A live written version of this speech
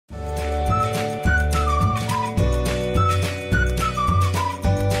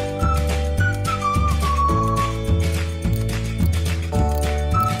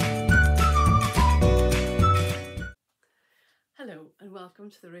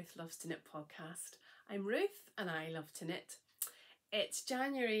welcome to the Ruth Loves to Knit podcast. I'm Ruth and I love to knit. It's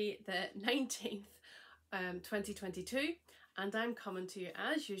January the 19th, 2022, and I'm coming to you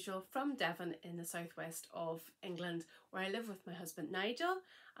as usual from Devon in the southwest of England, where I live with my husband Nigel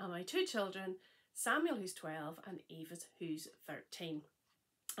and my two children, Samuel who's 12 and Eva who's 13.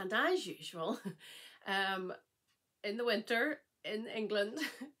 And as usual, in the winter in England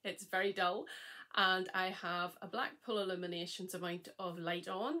it's very dull, and I have a Blackpool Illuminations amount of light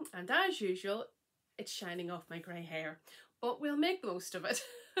on, and as usual it's shining off my grey hair, but we'll make the most of it.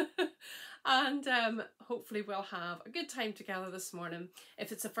 And hopefully we'll have a good time together this morning.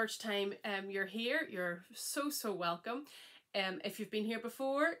 If it's the first time you're here, you're so welcome. If you've been here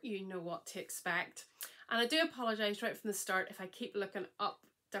before, you know what to expect. And I do apologise right from the start if I keep looking up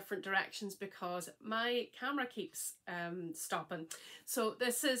different directions because my camera keeps stopping. So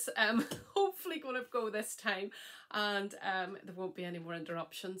this is hopefully going to go this time, and there won't be any more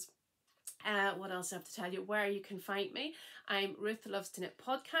interruptions. What else do I have to tell you? Where you can find me? I'm Ruth Loves to Knit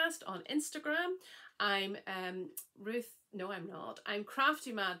Podcast on Instagram. I'm I'm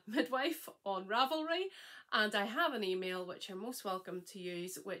Craftymadmidwife on Ravelry, and I have an email which you're most welcome to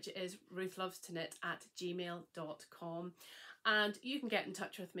use, which is ruthlovestoknit@gmail.com. And you can get in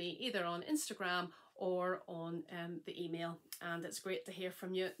touch with me either on Instagram or on the email, and it's great to hear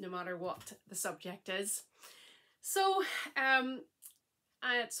from you no matter what the subject is. So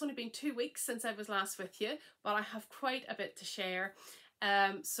it's only been 2 weeks since I was last with you, but I have quite a bit to share.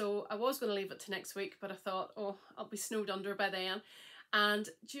 So I was going to leave it to next week, but I thought, oh, I'll be snowed under by then. And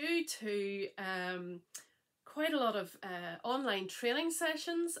due to quite a lot of online training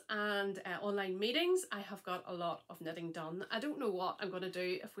sessions and online meetings, I have got a lot of knitting done. I don't know what I'm going to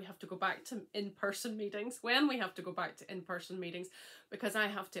do if we have to go back to in-person meetings, when we have to go back to in-person meetings, because I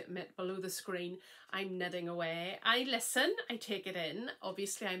have to admit, below the screen I'm knitting away. I listen, I take it in,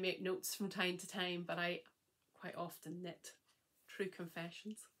 obviously I make notes from time to time, but I quite often knit. True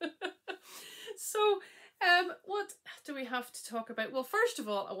confessions. So what do we have to talk about? Well, first of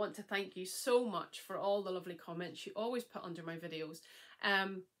all, I want to thank you so much for all the lovely comments you always put under my videos.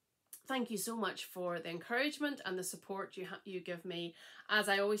 Thank you so much for the encouragement and the support you give me. As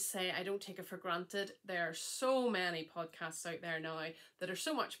I always say, I don't take it for granted. There are so many podcasts out there now that are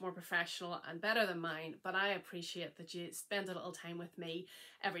so much more professional and better than mine, but I appreciate that you spend a little time with me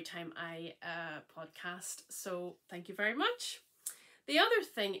every time I podcast. So thank you very much. The other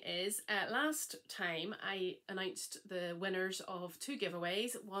thing is, last time I announced the winners of 2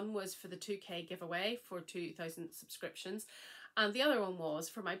 giveaways. One was for the 2K giveaway for 2,000 subscriptions, and the other one was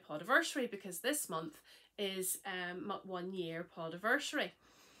for my podiversary, because this month is 1 year podiversary.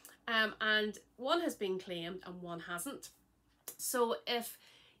 And one has been claimed and one hasn't. So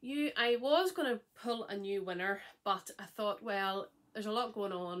I was going to pull a new winner, but I thought, well, there's a lot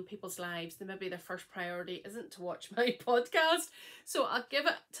going on in people's lives. Then maybe their first priority isn't to watch my podcast. So I'll give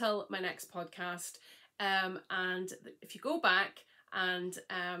it till my next podcast. And if you go back and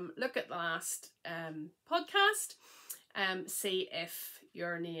look at the last podcast, see if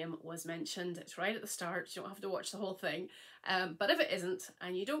your name was mentioned. It's right at the start. You don't have to watch the whole thing. But if it isn't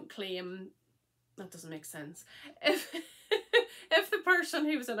and you don't claim, that doesn't make sense. If the person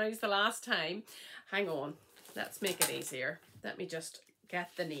who was announced the last time, hang on, let's make it easier. Let me just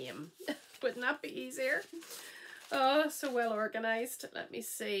get the name. Wouldn't that be easier? Oh, so well organised. Let me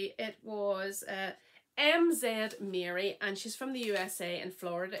see. It was MZ Mary, and she's from the USA in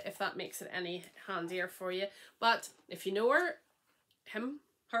Florida, if that makes it any handier for you. But if you know her,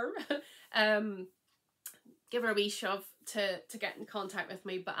 her, give her a wee shove to get in contact with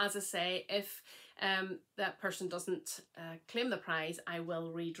me. But as I say, if that person doesn't claim the prize, I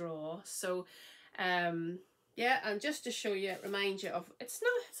will redraw. So yeah, and just to show you, remind you of, it's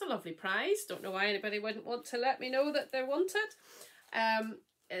a lovely prize. Don't know why anybody wouldn't want to let me know that they want it. And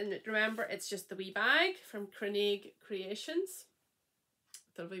remember, it's just the wee bag from Craftycleggcreations.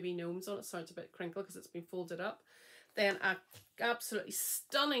 There'll be wee gnomes on it. Sounds a bit crinkled because it's been folded up. Then a absolutely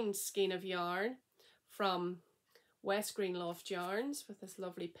stunning skein of yarn from West Green Loft Yarns with this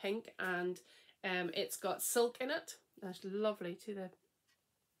lovely pink, and it's got silk in it. That's lovely to the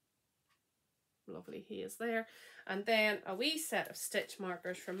lovely haze there. And then a wee set of stitch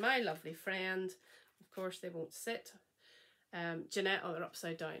markers from my lovely friend. Of course they won't sit. Jeanette, oh, they're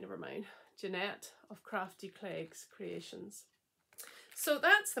upside down, never mind. Jeanette of Craftycleggcreations. So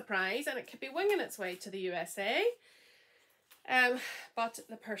that's the prize, and it could be winging its way to the USA. But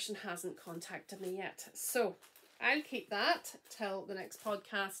the person hasn't contacted me yet. So I'll keep that till the next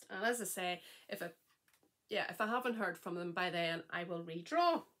podcast. And as I say, if I haven't heard from them by then, I will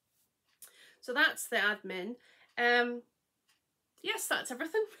redraw. So that's the admin. yes, that's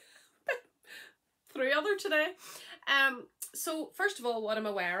everything. Three other today. So first of all, what am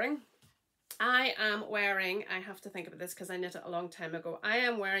I wearing? I am wearing, I have to think about this because I knit it a long time ago. I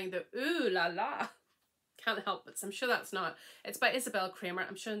am wearing the Ooh La La. Can't help it. I'm sure that's not, it's by Isabell Kraemer.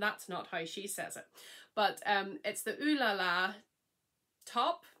 I'm sure that's not how she says it. But it's the Ooh La La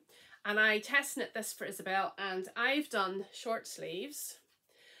top. And I test knit this for Isabell, and I've done short sleeves.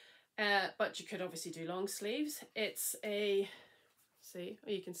 But you could obviously do long sleeves. It's a, see, oh,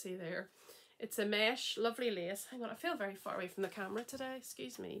 you can see there. It's a mesh, lovely lace. Hang on, I feel very far away from the camera today,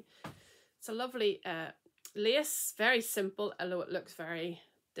 excuse me. It's a lovely lace, very simple, although it looks very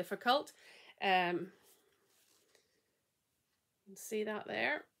difficult. See that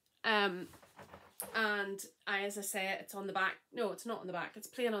there? And as I say, it's on the back. No, it's not on the back, it's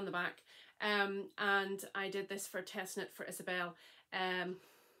plain on the back. And I did this for a test knit for Isabell. I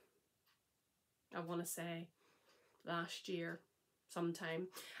want to say last year sometime,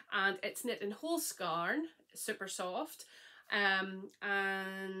 and it's knit in Holst Garn, Supersoft, and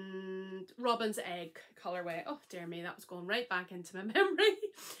Robin's Egg colourway. Oh dear me, that was going right back into my memory.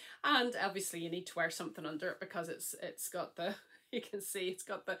 And obviously you need to wear something under it because it's got the, you can see it's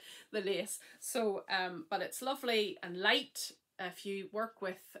got the lace. So but it's lovely and light. If you work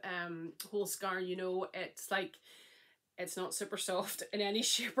with Holst Garn, you know it's like, it's not super soft in any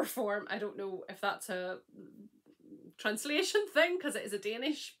shape or form. I don't know if that's a translation thing because it is a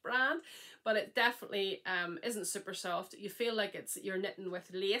Danish brand, but it definitely isn't super soft. You feel like you're knitting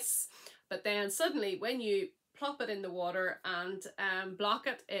with lace, but then suddenly when you plop it in the water and block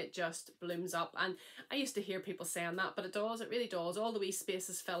it, it just blooms up. And I used to hear people saying that, but it does, it really does. All the wee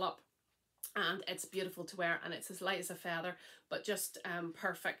spaces fill up, and it's beautiful to wear, and it's as light as a feather, but just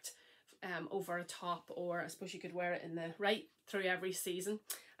perfect over a top, or I suppose you could wear it in the right through every season.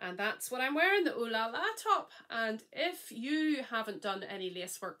 And that's what I'm wearing, the Ooh La La top. And if you haven't done any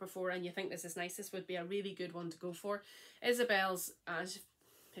lace work before and you think this is nice, this would be a really good one to go for. Isabell's,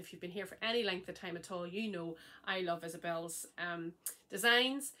 if you've been here for any length of time at all, you know I love Isabell's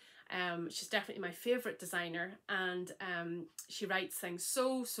designs. She's definitely my favourite designer, and she writes things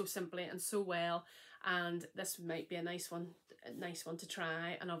so simply and so well, and this might be a nice one to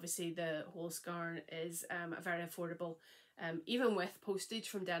try. And obviously the Holst Garn is a very affordable, even with postage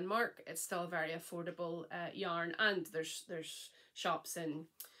from Denmark, it's still a very affordable yarn. And there's shops in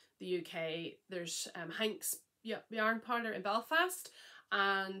the UK, there's Hank's Yarn Parlour in Belfast,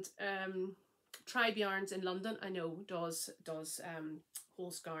 and Tribe Yarns in London, I know, does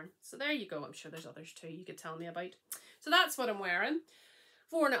Holst Garn. So there you go. I'm sure there's others too you could tell me about. So that's what I'm wearing.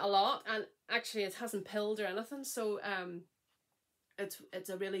 I've worn it a lot, and actually it hasn't pilled or anything, so it's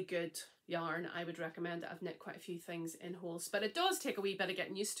a really good yarn. I would recommend it. I've knit quite a few things in Holst, but it does take a wee bit of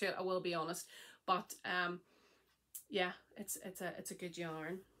getting used to it, I will be honest. But yeah, it's a good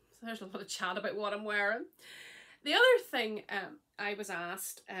yarn. So there's a lot of chat about what I'm wearing. The other thing I was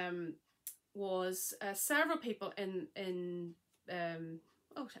asked was several people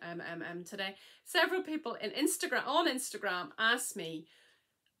today, several people on Instagram asked me,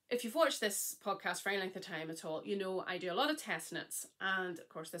 if you've watched this podcast for any length of time at all, you know I do a lot of test knits, and of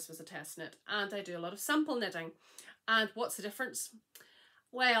course this was a test knit, and I do a lot of sample knitting. And what's the difference?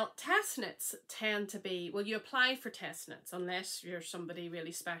 Well, test knits tend to be, well, you apply for test knits unless you're somebody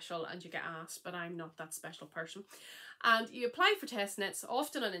really special and you get asked, but I'm not that special person. And you apply for test knits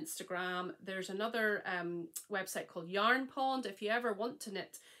often on Instagram. There's another website called Yarn Pond. If you ever want to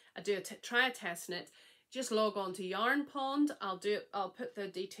knit, try a test knit, just log on to Yarn Pond. I'll put the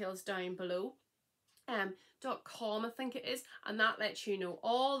details down below. .com I think it is, and that lets you know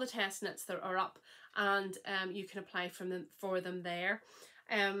all the test knits that are up, and you can apply for them there.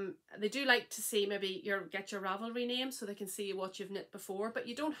 They do like to see maybe get your Ravelry name so they can see what you've knit before, but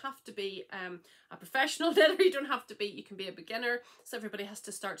you don't have to be a professional knitter. You can be a beginner, so everybody has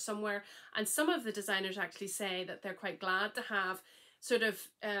to start somewhere. And some of the designers actually say that they're quite glad to have sort of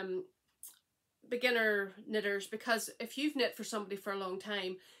beginner knitters, because if you've knit for somebody for a long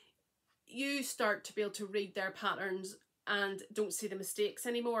time, you start to be able to read their patterns and don't see the mistakes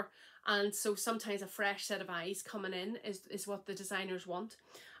anymore. And so sometimes a fresh set of eyes coming in is what the designers want.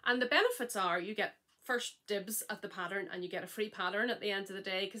 And the benefits are you get first dibs at the pattern, and you get a free pattern at the end of the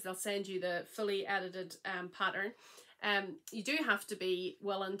day because they'll send you the fully edited pattern. You do have to be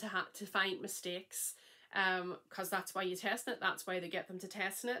willing to find mistakes, because that's why you test it. That's why they get them to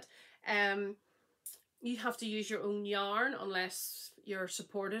test it. You have to use your own yarn unless you're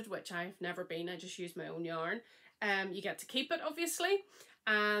supported, which I've never been. I just use my own yarn. You get to keep it, obviously,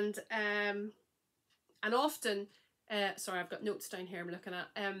 and often, sorry, I've got notes down here I'm looking at.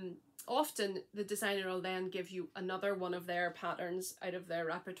 often the designer will then give you another one of their patterns out of their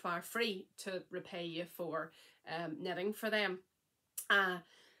repertoire free to repay you for knitting for them.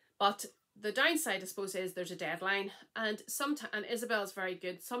 But the downside, I suppose, is there's a deadline, and sometimes, and Isabell's very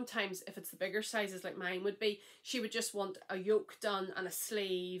good. Sometimes if it's the bigger sizes like mine would be, she would just want a yoke done and a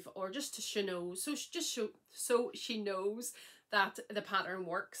sleeve, or just to she knows, so she knows that the pattern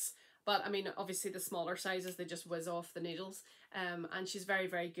works. But I mean, obviously the smaller sizes, they just whiz off the needles. And she's very,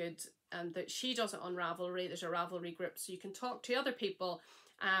 very good. And that she does it on Ravelry. There's a Ravelry group, so you can talk to other people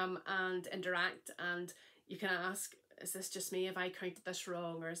and interact, and you can ask, is this just me? Have I counted this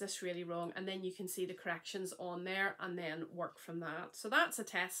wrong, or is this really wrong? And then you can see the corrections on there and then work from that. So that's a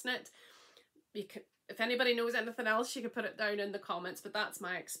test knit. If anybody knows anything else, you can put it down in the comments, but that's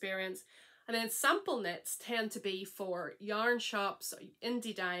my experience. And then sample knits tend to be for yarn shops,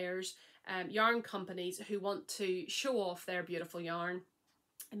 indie dyers, yarn companies who want to show off their beautiful yarn.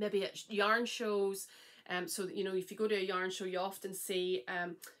 And maybe at yarn shows, so that, you know, if you go to a yarn show, you often see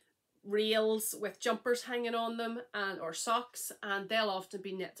reels with jumpers hanging on them, or socks, and they'll often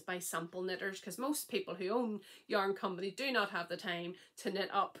be knit by sample knitters, because most people who own yarn company do not have the time to knit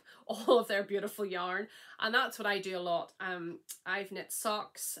up all of their beautiful yarn. And that's what I do a lot. I've knit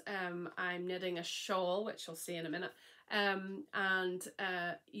socks, I'm knitting a shawl, which I'll see in a minute, and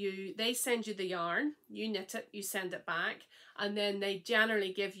they send you the yarn, you knit it, you send it back, and then they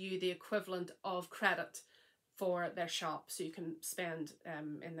generally give you the equivalent of credit for their shop, so you can spend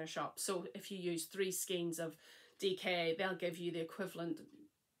in their shop. So if you use 3 skeins of DK, they'll give you the equivalent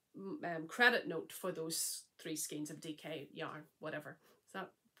credit note for those 3 skeins of DK yarn, whatever. Is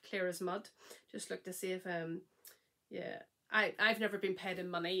that clear as mud? Just look to see if yeah, I've never been paid in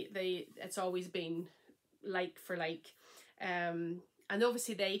money. It's always been like for like. And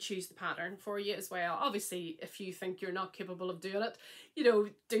obviously they choose the pattern for you as well. Obviously, if you think you're not capable of doing it, you know,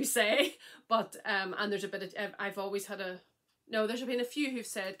 do say. But and there's a bit of, I've always had there's been a few who've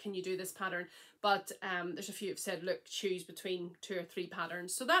said, can you do this pattern? But there's a few who've said, look, choose between 2 or 3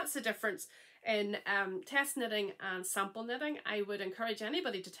 patterns. So that's the difference in test knitting and sample knitting. I would encourage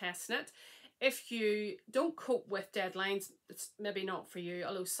anybody to test knit. If you don't cope with deadlines, it's maybe not for you,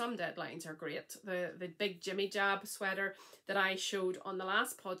 although some deadlines are great. The big Jimmy Jab sweater that I showed on the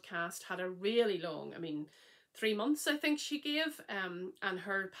last podcast had a really long, 3 months I think she gave, and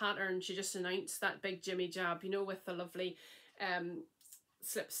her pattern, she just announced that big Jimmy Jab, you know, with the lovely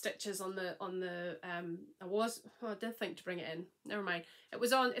slip stitches on the I did think to bring it in, never mind.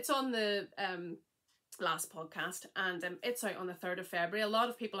 It's on the last podcast, and it's out on the 3rd of February. A lot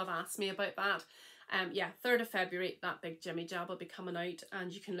of people have asked me about that. Yeah, 3rd of February, that big Jimmy Jab will be coming out,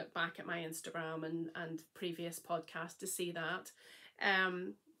 and you can look back at my Instagram and previous podcast to see that.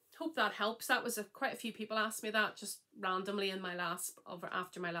 Hope that helps. That was quite a few people asked me that just randomly in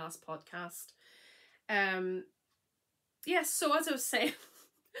after my last podcast. Yes, so as I was saying,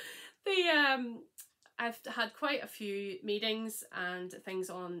 I've had quite a few meetings and things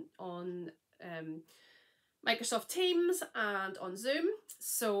on Microsoft Teams and on Zoom,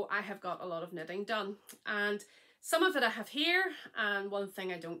 so I have got a lot of knitting done, and some of it I have here and one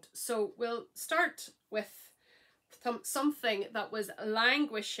thing I don't. So we'll start with something that was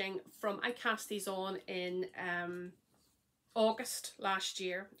languishing from, I cast these on in August last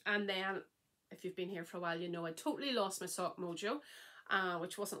year, and then if you've been here for a while, you know I totally lost my sock mojo,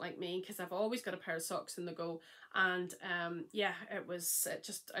 which wasn't like me, because I've always got a pair of socks in the go, and yeah, it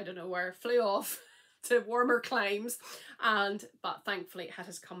just, I don't know where it flew off to warmer climes, but thankfully it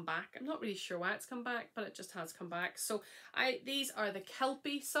has come back. I'm not really sure why it's come back, but it just has come back. So these are the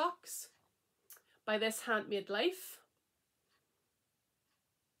Kelpie socks by This Handmade Life.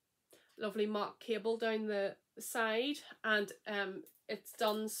 Lovely mock cable down the side, and it's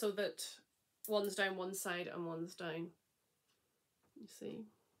done so that one's down one side and one's down, you see,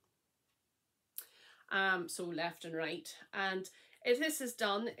 so left and right. And this is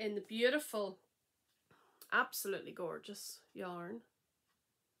done in the beautiful, absolutely gorgeous yarn,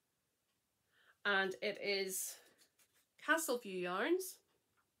 and it is Castle View yarns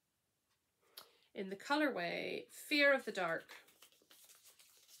in the colourway Fear of the Dark.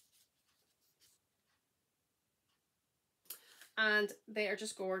 And they are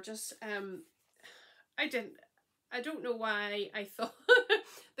just gorgeous. I don't know why I thought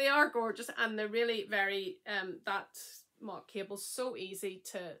they are gorgeous, and they're really very that mock cable's so easy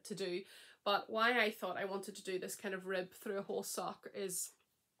to do. But why I thought I wanted to do this kind of rib through a whole sock is,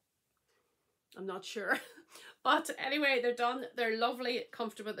 I'm not sure. But anyway, they're done. They're lovely,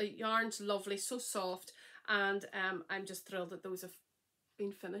 comfortable. The yarn's lovely, so soft. And I'm just thrilled that those have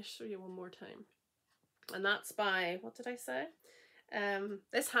been finished. Show you one more time. And that's by, what did I say?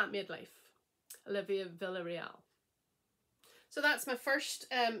 This Handmade Life, Olivia Villarreal. So that's my first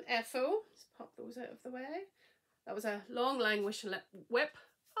F.O. Let's pop those out of the way. That was a long languishing WIP.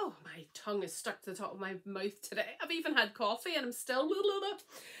 Oh, my tongue is stuck to the top of my mouth today. I've even had coffee and I'm still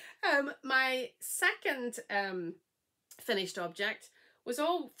my second finished object was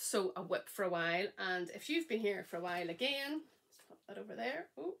also a WIP for a while, and if you've been here for a while again, let's put that over there.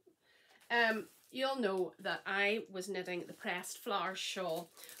 Ooh. You'll know that I was knitting the pressed flower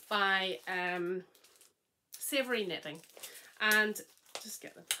shawl by Savory Knitting, and just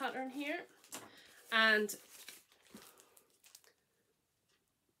get the pattern here, and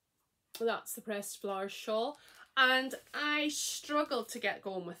that's the pressed flower shawl, and I struggled to get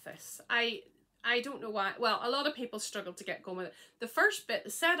going with this. I don't know why. Well, a lot of people struggle to get going with it. The first bit,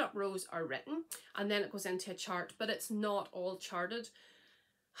 the setup rows are written and then it goes into a chart, but it's not all charted.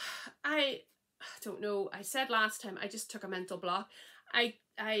 I don't know. I said last time I just took a mental block.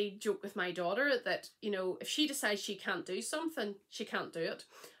 I joke with my daughter that, you know, if she decides she can't do something, she can't do it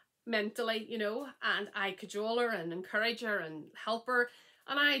mentally, you know, and I cajole her and encourage her and help her.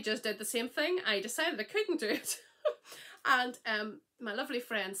 And I just did the same thing. I decided I couldn't do it. And my lovely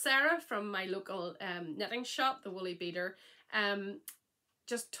friend Sarah from my local knitting shop, the Woolly Beater,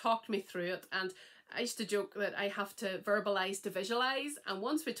 just talked me through it. And I used to joke that I have to verbalise to visualise. And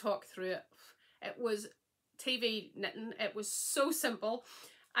once we talked through it, it was TV knitting. It was so simple.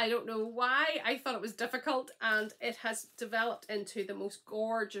 I don't know why I thought it was difficult, and it has developed into the most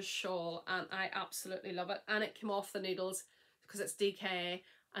gorgeous shawl, and I absolutely love it. And it came off the needles because it's DK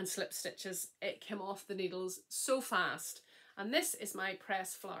and slip stitches. It came off the needles so fast. And this is my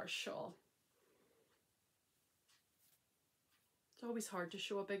pressed flower shawl. It's always hard to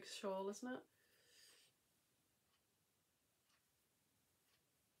show a big shawl, isn't it?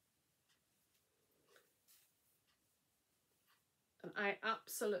 And I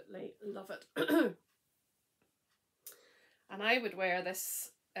absolutely love it. And I would wear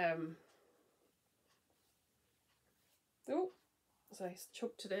this, oh, as I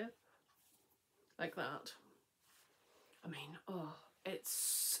choked to death, like that. I mean, oh, it's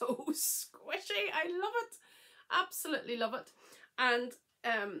so squishy. I love it. Absolutely love it. And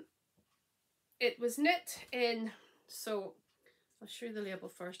it was knit in, so I'll show you the label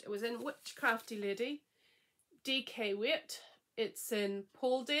first. It was in Which Crafty Lady, DK weight. It's in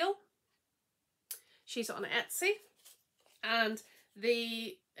Poledale. She's on Etsy. And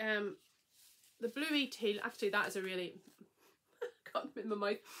the bluey teal, actually that is a really, got in my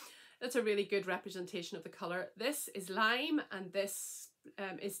mouth. That's a really good representation of the colour. This is lime and this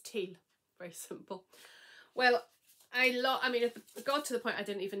is teal. Very simple. Well, I mean, it got to the point I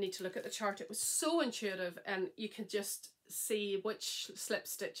didn't even need to look at the chart. It was so intuitive, and you can just see which slip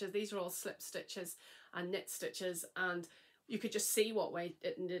stitches. These are all slip stitches and knit stitches, and you could just see what way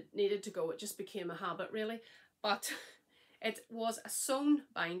it needed to go. It just became a habit, really. But it was a sewn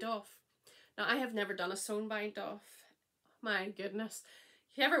bind off. Now, I have never done a sewn bind off. My goodness.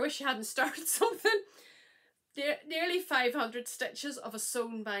 You ever wish you hadn't started something? Nearly 500 stitches of a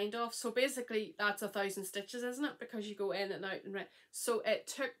sewn bind off. So basically that's 1,000 stitches, isn't it? Because you go in and out and right. So it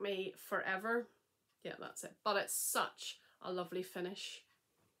took me forever. Yeah, that's it. But it's such a lovely finish.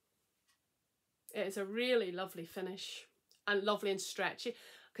 It is a really lovely finish, and lovely and stretchy.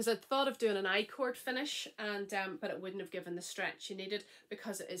 Because I'd thought of doing an I-cord finish, and but it wouldn't have given the stretch you needed,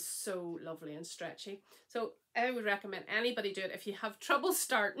 because it is so lovely and stretchy. So I would recommend anybody do it if you have trouble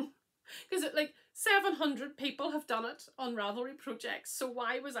starting, because like 700 people have done it on Ravelry projects. So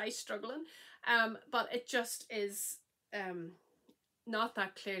why was I struggling? But it just is not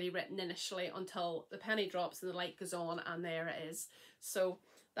that clearly written initially until the penny drops and the light goes on, and there it is. So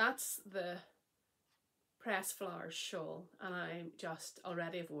that's the pressed flowers shawl, and I just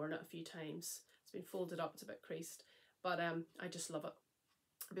already have worn it a few times. It's been folded up, it's a bit creased, but I just love it.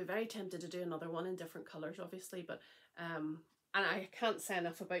 I'd be very tempted to do another one in different colours, obviously, but and I can't say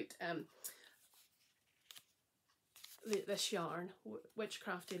enough about this yarn, Which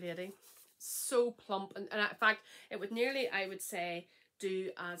Crafty Lady. So plump, and in fact it would nearly, I would say,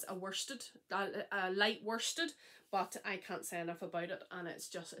 do as a worsted, a light worsted, but I can't say enough about it, and it's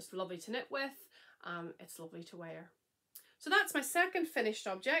lovely to knit with. It's lovely to wear. So that's my second finished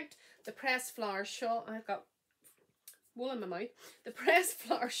object, the pressed flower shawl. I've got wool in my mouth. The pressed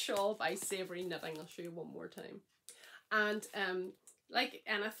flower shawl by Savory Knitting. I'll show you one more time. And like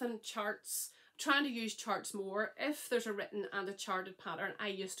anything, charts, I'm trying to use charts more. If there's a written and a charted pattern, I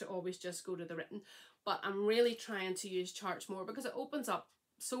used to always just go to the written, but I'm really trying to use charts more because it opens up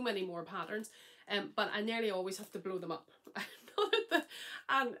so many more patterns. But I nearly always have to blow them up.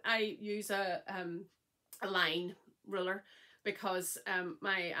 And I use a line ruler, because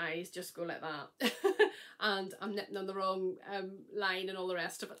my eyes just go like that and I'm knitting on the wrong line and all the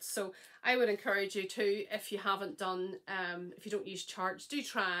rest of it. So I would encourage you to, if you haven't done, if you don't use charts, do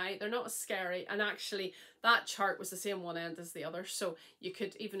try. They're not as scary, and actually that chart was the same one end as the other, so you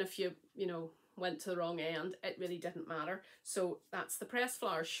could, even if you know, went to the wrong end, it really didn't matter. So that's the Pressed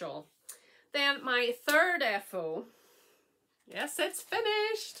Flowers shawl. Then my third F.O. Yes, it's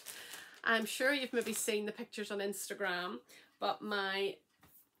finished. I'm sure you've maybe seen the pictures on Instagram, but my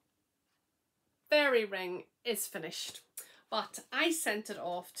fairy ring is finished. But I sent it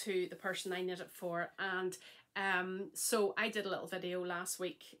off to the person I knit it for, and so I did a little video last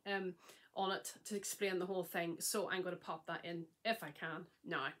week on it to explain the whole thing. So I'm going to pop that in if I can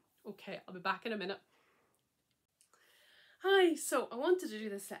now. Okay, I'll be back in a minute. Hi, so I wanted to do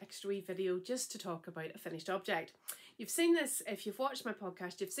this extra wee video just to talk about a finished object. You've seen this, if you've watched my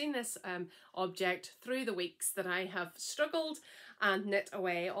podcast, you've seen this object through the weeks that I have struggled and knit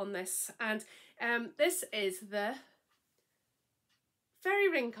away on this. And this is the Fairy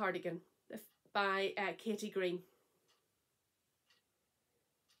Ring Cardigan by Katie Green.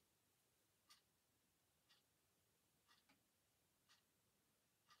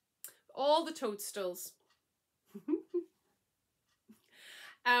 All the toadstools.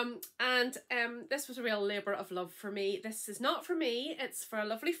 This was a real labour of love for me. This is not for me, it's for a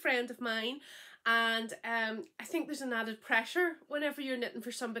lovely friend of mine, and I think there's an added pressure whenever you're knitting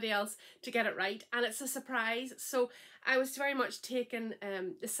for somebody else to get it right, and it's a surprise. So I was very much taking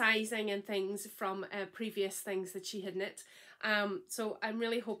the sizing and things from previous things that she had knit. So I'm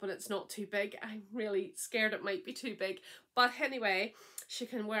really hoping it's not too big. I'm really scared it might be too big, but anyway, she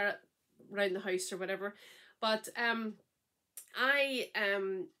can wear it around the house or whatever. But I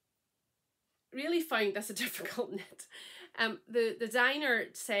really found this a difficult knit. The designer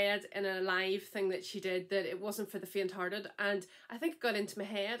said in a live thing that she did that it wasn't for the faint-hearted, and I think it got into my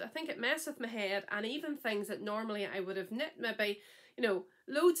head. I think it messed with my head, and even things that normally I would have knit maybe, you know,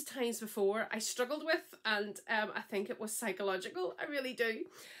 loads of times before, I struggled with, and I think it was psychological. I really do.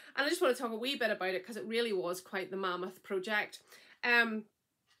 And I just want to talk a wee bit about it because it really was quite the mammoth project.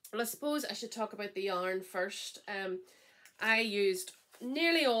 Well, I suppose I should talk about the yarn first. I used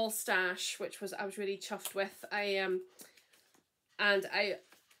nearly all Stash, which I was really chuffed with. And I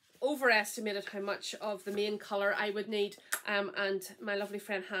overestimated how much of the main colour I would need, and my lovely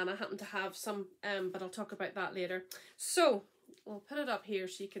friend Hannah happened to have some, but I'll talk about that later. So we'll put it up here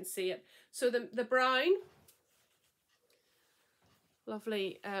so you can see it. So the brown,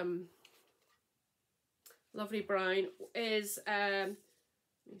 lovely lovely brown is let me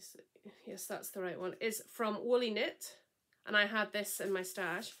see. Yes, that's the right one, is from Woolly Knit, and I had this in my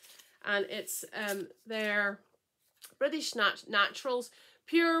stash, and it's their British Naturals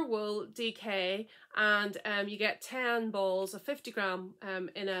pure wool DK, and you get 10 balls of 50 gram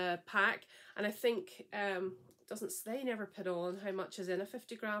in a pack, and I think they never put on how much is in a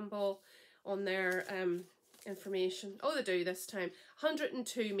 50 gram ball on their information. Oh, they do this time.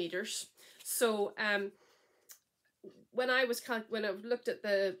 102 meters. So when I looked at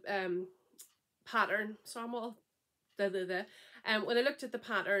the pattern, so I'm all when I looked at the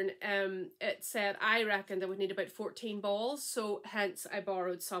pattern, it said I reckoned I would need about 14 balls, so hence I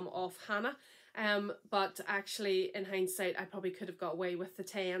borrowed some off Hannah. But actually, in hindsight, I probably could have got away with the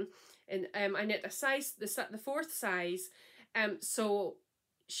 10. And I knit a size, the fourth size. So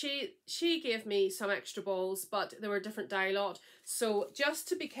she gave me some extra balls, but they were a different dye lot. So just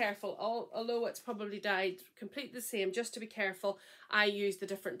to be careful, although it's probably dyed completely the same, just to be careful, I used the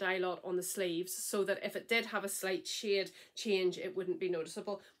different dye lot on the sleeves so that if it did have a slight shade change, it wouldn't be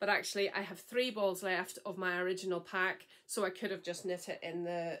noticeable. But actually, I have 3 balls left of my original pack, so I could have just knit it in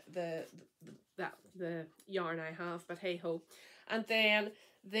the yarn I have. But hey ho. And then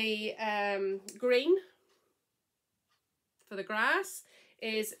the green for the grass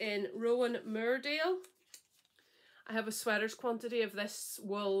is in Rowan Moordale. I have a sweater's quantity of this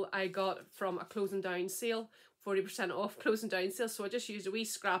wool I got from a closing down sale, 40% off closing down sale, so I just used a wee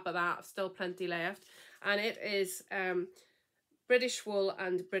scrap of that, still plenty left. And it is British wool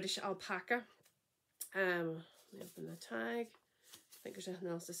and British alpaca. Let me open the tag. I think there's nothing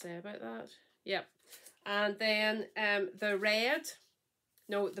else to say about that. Yep. And then the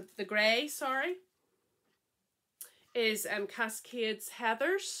grey, sorry, is Cascade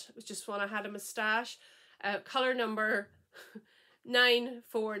Heathers. It was just one I had in my stash. Colour number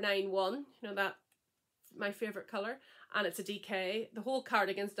 9491. You know, that my favourite colour. And it's a DK. The whole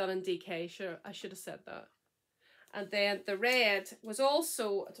cardigan's done in DK. Sure, I should have said that. And then the red was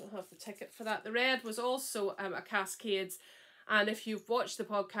also, I don't have the ticket for that. The red was also a Cascades. And if you've watched the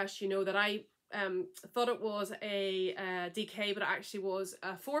podcast, you know that I thought it was a DK, but it actually was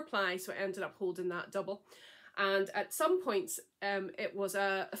a 4-ply, so I ended up holding that double. And at some points it was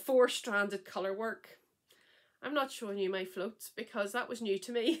a 4-stranded colour work. I'm not showing you my floats because that was new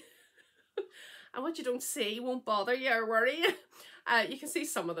to me. And what you don't see won't bother you or worry you. You can see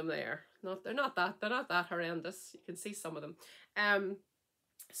some of them there. They're not that horrendous. You can see some of them.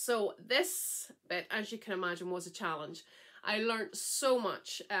 So this bit, as you can imagine, was a challenge. I learnt so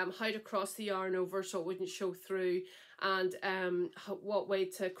much how to cross the yarn over so it wouldn't show through, and what way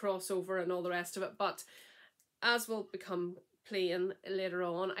to cross over and all the rest of it. But as will become plain later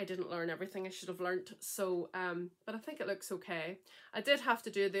on, I didn't learn everything I should have learnt. So, but I think it looks okay. I did have to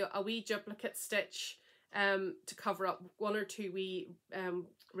do a wee duplicate stitch to cover up 1 or 2 wee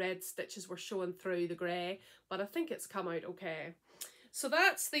red stitches were showing through the grey, but I think it's come out okay. So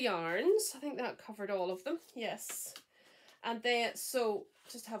that's the yarns. I think that covered all of them. Yes. And then, so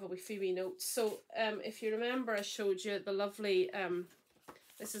just have a wee wee note. So if you remember, I showed you the lovely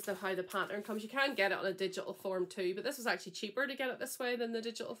this is how the pattern comes. You can get it on a digital form too, but this was actually cheaper to get it this way than the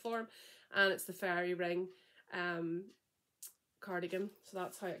digital form. And it's the fairy ring cardigan. So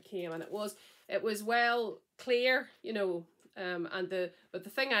that's how it came, and it was well clear, you know. But the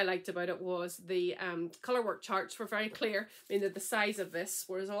thing I liked about it was the colour work charts were very clear. I mean, the size of this,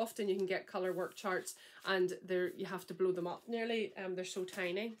 whereas often you can get colour work charts and you have to blow them up nearly. They're so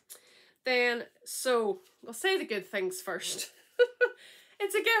tiny. Then, so I'll say the good things first.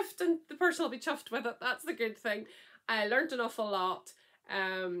 It's a gift and the person will be chuffed with it. That's the good thing. I learned an awful lot.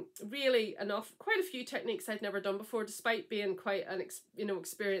 Really quite a few techniques I'd never done before, despite being quite an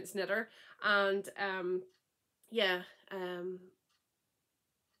experienced knitter. And yeah, we'll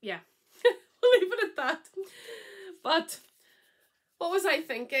leave it at that. But what was I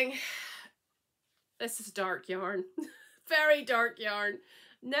thinking? This is dark yarn. Very dark yarn.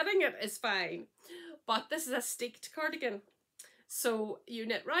 Knitting it is fine, but this is a steeked cardigan. So you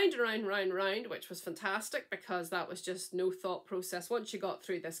knit round and round and round and round, which was fantastic because that was just no thought process. Once you got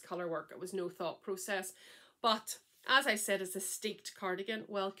through this colour work, it was no thought process. But as I said, it's a steeked cardigan.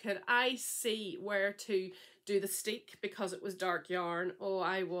 Well, could I see where to do the steek because it was dark yarn?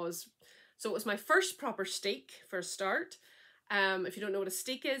 So it was my first proper steek for a start. If you don't know what a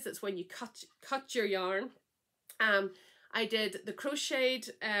steek is, it's when you cut your yarn. I did the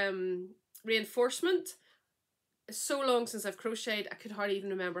crocheted reinforcement. It's so long since I've crocheted, I could hardly even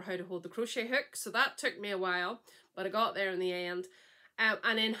remember how to hold the crochet hook. So that took me a while, but I got there in the end.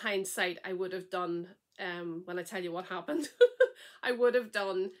 And in hindsight, I would have done, when I tell you what happened, I would have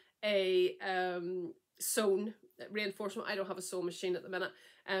done a sewn reinforcement. I don't have a sewing machine at the minute.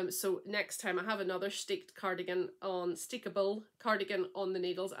 So next time I have another steeked cardigan on, steekable cardigan on the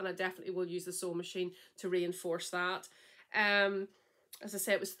needles, and I definitely will use the sewing machine to reinforce that. As I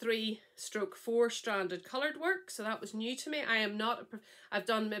say, it was 3/4 stranded coloured work, so that was new to me. I've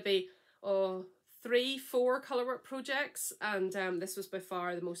done maybe 3-4 colour work projects, and this was by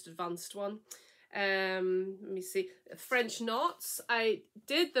far the most advanced one. Let me see, French knots. I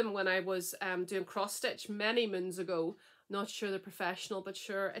did them when I was doing cross stitch many moons ago. Not sure they're professional, but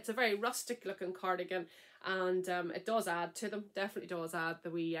sure, it's a very rustic looking cardigan, and it does add to them. Definitely does add the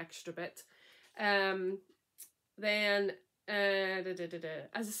wee extra bit. Then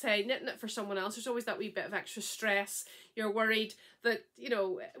as I say, knitting it for someone else, there's always that wee bit of extra stress. You're worried that, you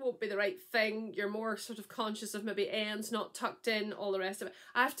know, it won't be the right thing. You're more sort of conscious of maybe ends not tucked in, all the rest of it.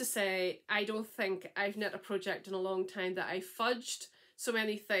 I have to say, I don't think I've knit a project in a long time that I fudged so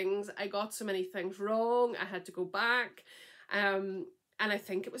many things. I got so many things wrong. I had to go back. And I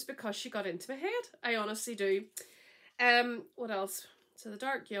think it was because she got into my head. I honestly do. What else? So the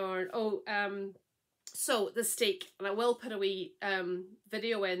dark yarn. So the steek, and I will put a wee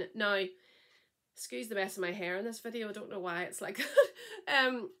video in. Now, excuse the mess of my hair in this video, I don't know why it's like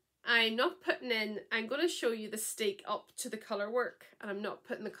that. I'm not putting in, I'm going to show you the steek up to the colour work, and I'm not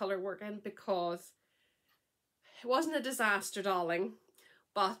putting the colour work in because it wasn't a disaster, darling,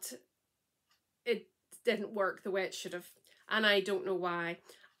 but it didn't work the way it should have, and I don't know why.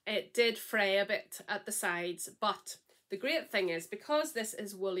 It did fray a bit at the sides, but the great thing is, because this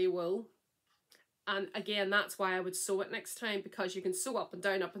is woolly wool, and again, that's why I would sew it next time, because you can sew up and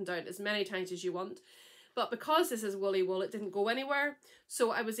down as many times as you want. But because this is woolly wool, it didn't go anywhere.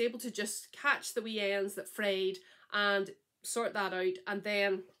 So I was able to just catch the wee ends that frayed and sort that out. And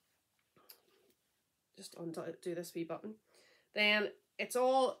then just undo this wee button. Then it's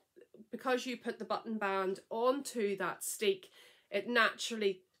all, because you put the button band onto that steek, it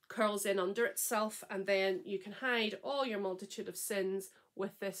naturally curls in under itself. And then you can hide all your multitude of sins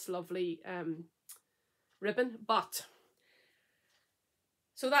with this lovely ribbon. But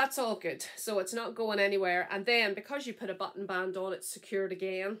So that's all good. So it's not going anywhere. And then because you put a button band on, it's secured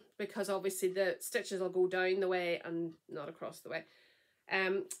again, because obviously the stitches will go down the way and not across the way.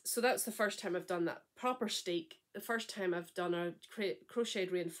 So that's the first time I've done that proper steek. The first time I've done a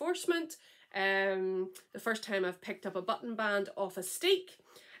crocheted reinforcement. The first time I've picked up a button band off a steek.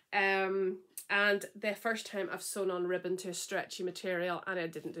 And the first time I've sewn on ribbon to a stretchy material, and I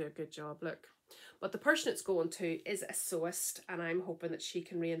didn't do a good job, look. But the person it's going to is a sewist, and I'm hoping that she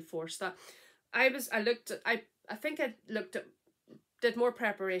can reinforce that. I think I did more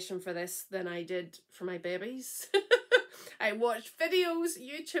preparation for this than I did for my babies. I watched videos,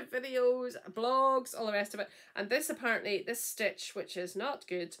 YouTube videos, blogs, all the rest of it. And this stitch, which is not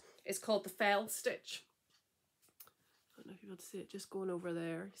good, is called the fell stitch. I don't know if you want to see it just going over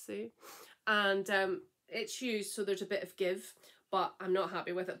there, see? And it's used so there's a bit of give, but I'm not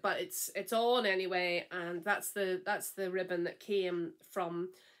happy with it. But it's on anyway, and that's the ribbon that came from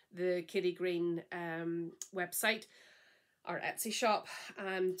the Kitty Green website, or Etsy shop,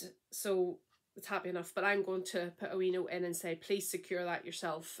 and so it's happy enough. But I'm going to put a wee note in and say, please secure that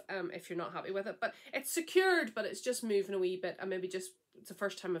yourself if you're not happy with it. But it's secured, but it's just moving a wee bit, and maybe just it's the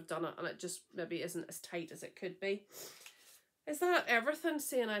first time I've done it, and it just maybe isn't as tight as it could be. Is that everything?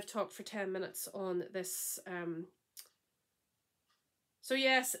 Saying I've talked for 10 minutes on this. So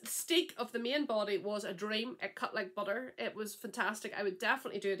yes, the steek of the main body was a dream. It cut like butter. It was fantastic. I would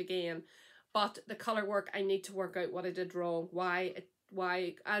definitely do it again. But the colour work, I need to work out what I did wrong. Why,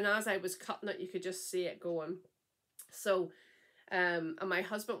 and as I was cutting it, you could just see it going. So, and my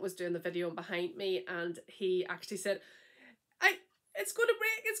husband was doing the video behind me, and he actually said, it's going to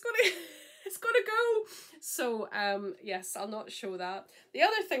break, it's going to go. So, yes, I'll not show that. The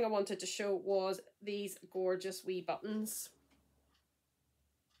other thing I wanted to show was these gorgeous wee buttons.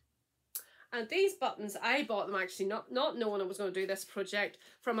 And these buttons, I bought them actually not knowing I was going to do this project,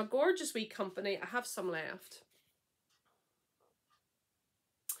 from a gorgeous wee company. I have some left.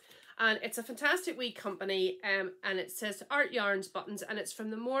 And it's a fantastic wee company, and it says Art Yarns Buttons, and it's from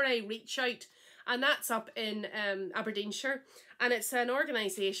the Moray Reach Out, and that's up in Aberdeenshire. And it's an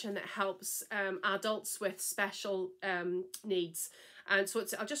organisation that helps adults with special needs. And so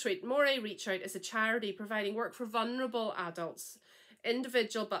I'll just read. Moray Reach Out is a charity providing work for vulnerable adults.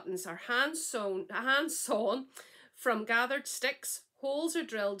 Individual buttons are hand sewn from gathered sticks. Holes are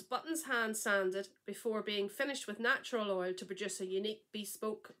drilled, buttons hand sanded before being finished with natural oil to produce a unique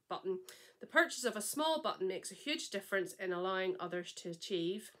bespoke button. The purchase of a small button makes a huge difference in allowing others to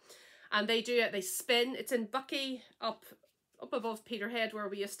achieve. And they do it, they spin. It's in Bucky up above Peterhead where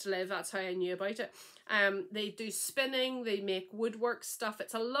we used to live. That's how I knew about it. They do spinning, they make woodwork stuff.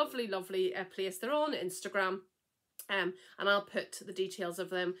 It's a lovely, lovely place. They're on Instagram. And I'll put the details of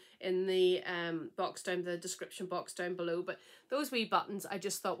them in the the description box down below. But those wee buttons I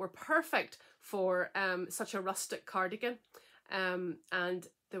just thought were perfect for such a rustic cardigan. And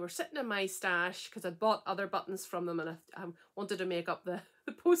they were sitting in my stash because I'd bought other buttons from them, and I wanted to make up the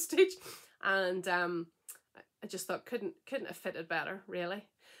postage. And I just thought couldn't have fitted better, really.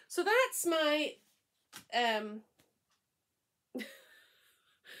 So that's my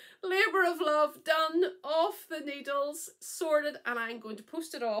labour of love done, off the needles, sorted, and I'm going to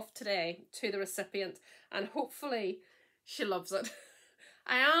post it off today to the recipient, and hopefully she loves it.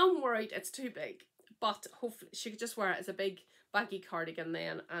 I am worried it's too big, but hopefully she could just wear it as a big baggy cardigan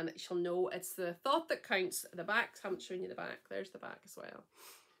then, and she'll know it's the thought that counts. The back, I haven't shown you the back, there's the back as well.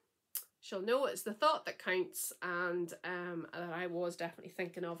 She'll know it's the thought that counts, and that I was definitely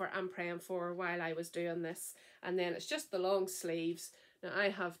thinking of her and praying for her while I was doing this. And then it's just the long sleeves. Now I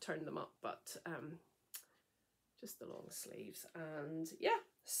have turned them up, but just the long sleeves, and yeah,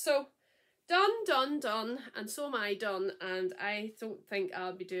 so done, and so am I done. And I don't think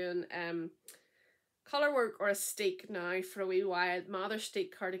I'll be doing colour work or a steek now for a wee while. My other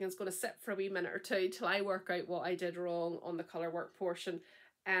steek cardigan's going to sit for a wee minute or two till I work out what I did wrong on the colour work portion,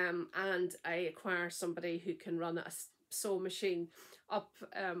 and I acquire somebody who can run a sewing machine up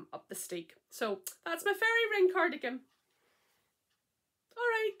the steek. So that's my fairy ring cardigan.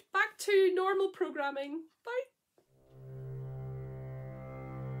 Alright, back to normal programming. Bye.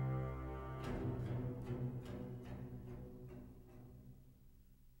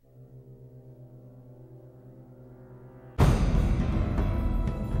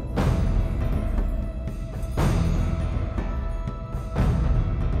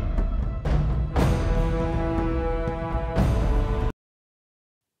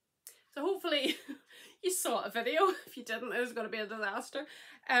 So hopefully you saw a video. If you didn't, it was going to be a disaster.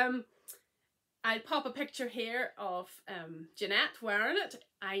 I'll pop a picture here of Jeanette wearing it.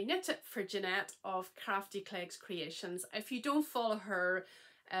 I knit it for Jeanette of Craftycleggcreations. If you don't follow her,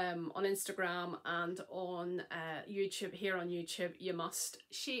 on Instagram and on YouTube, here on YouTube, you must.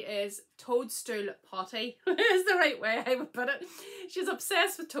 She is toadstool potty, is the right way I would put it. She's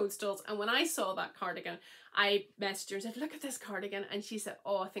obsessed with toadstools, and when I saw that cardigan, I messaged her and said, look at this cardigan, and she said,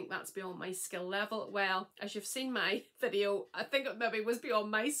 oh, I think that's beyond my skill level. Well, as you've seen my video, I think it maybe was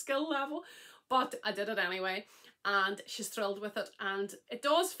beyond my skill level, but I did it anyway, and she's thrilled with it, and it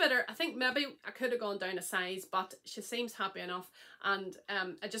does fit her. I think maybe I could have gone down a size, but she seems happy enough, and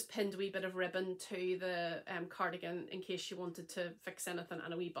I just pinned a wee bit of ribbon to the cardigan in case she wanted to fix anything,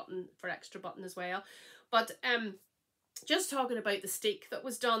 and a wee button for extra button as well. But just talking about the steek that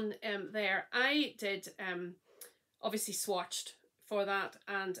was done there, I did obviously swatched for that,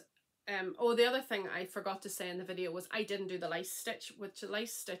 and oh, the other thing I forgot to say in the video was I didn't do the lice stitch, which the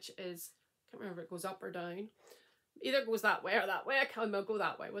lice stitch is, I can't remember if it goes up or down. Either it goes that way or that way. I can't remember, go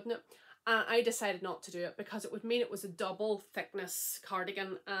that way, wouldn't it? I decided not to do it because it would mean it was a double thickness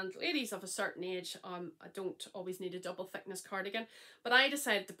cardigan, and ladies of a certain age, I don't always need a double thickness cardigan, but I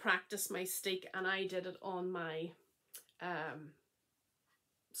decided to practice my steek, and I did it on my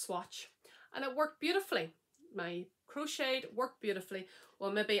swatch, and it worked beautifully. My crocheted worked beautifully.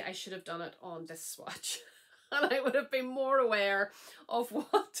 Well, maybe I should have done it on this swatch and I would have been more aware of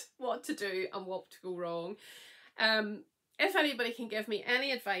what to do and what to go wrong. If anybody can give me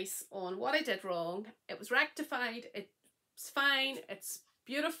any advice on what I did wrong, it was rectified, it's fine, it's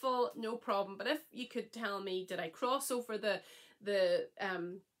beautiful, no problem. But if you could tell me, did I cross over the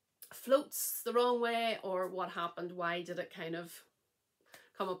floats the wrong way, or what happened, why did it kind of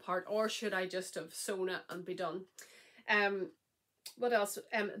come apart, or should I just have sewn it and be done? What else?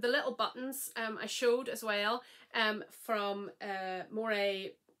 The little buttons I showed as well from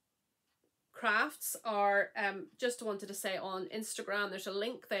Moray Crafts are just wanted to say on Instagram, there's a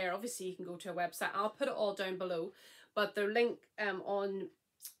link there. Obviously you can go to a website, I'll put it all down below, but their link on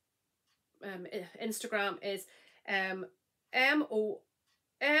Instagram is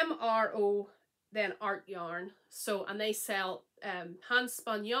MRO then art yarn. So, and they sell hand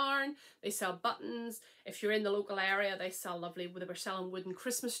spun yarn, they sell buttons. If you're in the local area, they sell lovely, they were selling wooden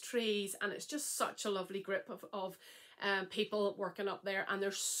Christmas trees, and it's just such a lovely group of people working up there, and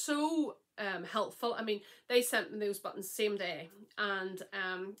they're so helpful. I mean, they sent me those buttons same day, and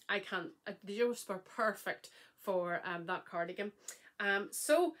they just were perfect for that cardigan.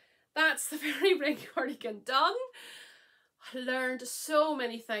 So that's the Fairy Ring cardigan done. I learned so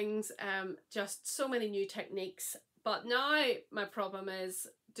many things, just so many new techniques, but now my problem is,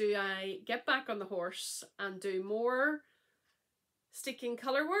 do I get back on the horse and do more sticking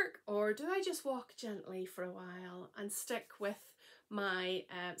colour work, or do I just walk gently for a while and stick with my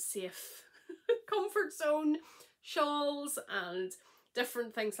safe comfort zone shawls and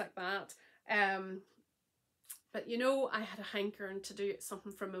different things like that? But you know, I had a hankering to do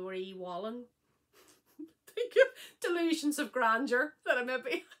something from Marie Wallen. Delusions of grandeur that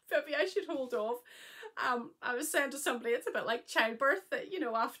maybe I should hold off. I was saying to somebody, it's a bit like childbirth, that, you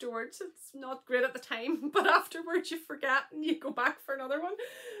know, afterwards it's not great at the time, but afterwards you forget and you go back for another one.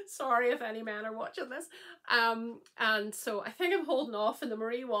 Sorry if any men are watching this. And so I think I'm holding off in the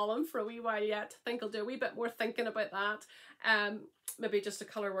Marie Wallen for a wee while yet. I think I'll do a wee bit more thinking about that. Maybe just a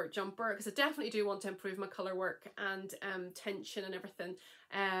colour work jumper, because I definitely do want to improve my colour work and tension and everything.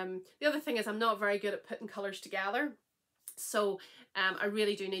 The other thing is I'm not very good at putting colours together, so I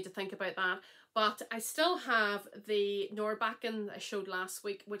really do need to think about that. But I still have the Nordbakkan that I showed last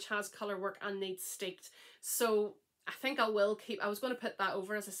week, which has colour work and needs steeked. So I think I will keep, I was going to put that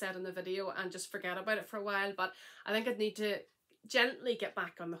over, as I said in the video, and just forget about it for a while, but I think I'd need to gently get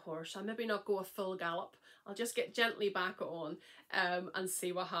back on the horse. I'll maybe not go a full gallop. I'll just get gently back on and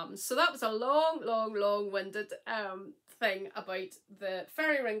see what happens. So that was a long-winded thing about the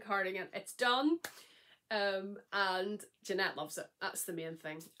Fairy Ring cardigan. It's done. And Jeanette loves it. That's the main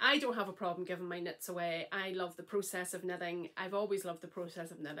thing. I don't have a problem giving my knits away. I love the process of knitting. I've always loved the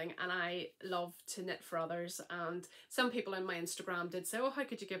process of knitting, and I love to knit for others. And some people on my Instagram did say, oh, how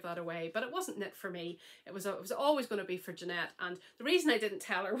could you give that away? But it wasn't knit for me. It was always going to be for Jeanette. And the reason I didn't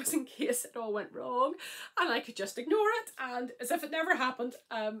tell her was in case it all went wrong and I could just ignore it and as if it never happened.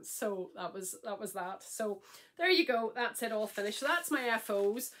 So that was that. So there you go. That's it, all finished. So that's my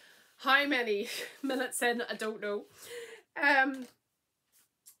F.O.s. How many minutes in, I don't know.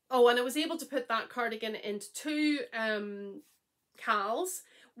 Oh, and I was able to put that cardigan into two cals.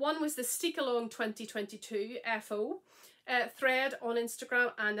 One was the Stick Along 2022 F.O. Thread on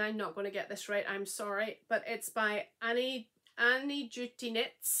Instagram, and I'm not going to get this right, I'm sorry, but it's by Annie Duty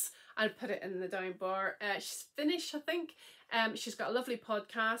Knits. I'll put it in the down bar. She's Finnish, I think. She's got a lovely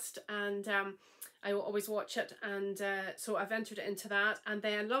podcast, and I always watch it, and so I've entered it into that. And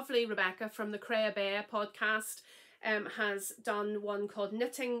then lovely Rebecca from the Colourway podcast has done one called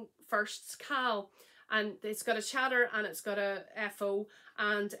Knitting Firsts Cal, and it's got a chatter and it's got a F.O,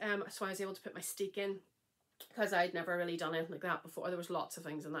 and so I was able to put my steek in, because I'd never really done anything like that before. There was lots of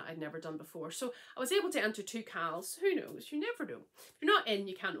things in that I'd never done before, so I was able to enter 2 cals. Who knows? You never know. If you're not in,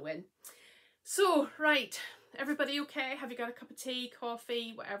 you can't win. So right, everybody okay? Have you got a cup of tea,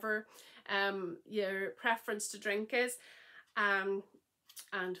 coffee, whatever your preference to drink is? And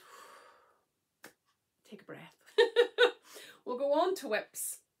take a breath. We'll go on to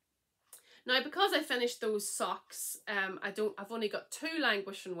WIPs. Now, because I finished those socks, I've only got 2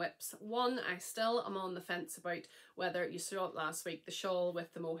 languishing WIPs. One I still am on the fence about whether, you saw it last week, the shawl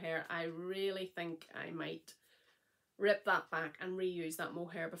with the mohair. I really think I might rip that back and reuse that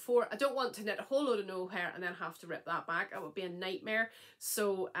mohair before. I don't want to knit a whole load of mohair and then have to rip that back. That would be a nightmare.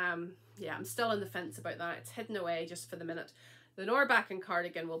 So yeah, I'm still on the fence about that. It's hidden away just for the minute. The Nordbakkan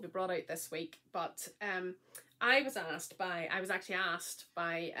cardigan will be brought out this week, but I was actually asked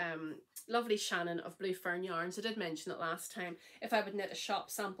by lovely Shannon of Blue Fern Yarns, I did mention it last time, if I would knit a shop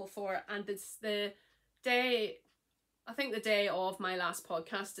sample for it. And it's the day, I think the day of my last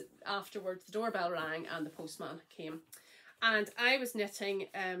podcast, afterwards the doorbell rang and the postman came. And I was knitting,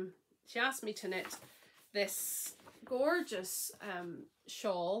 she asked me to knit this gorgeous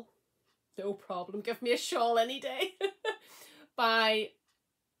shawl. No problem, give me a shawl any day. By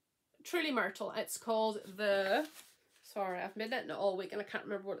Truly Myrtle. It's called the, sorry, I've been knitting it all week and I can't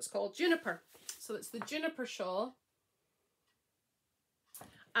remember what it's called, Juniper. So it's the Juniper shawl.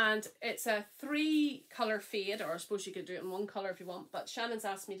 And it's a 3 colour fade, or I suppose you could do it in 1 colour if you want, but Shannon's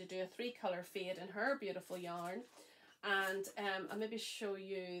asked me to do a 3 colour fade in her beautiful yarn. And I'll maybe show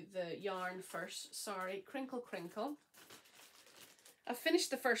you the yarn first. Sorry, Crinkle Crinkle. I've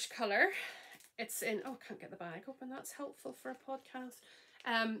finished the first colour. It's in, oh, I can't get the bag open, that's helpful for a podcast.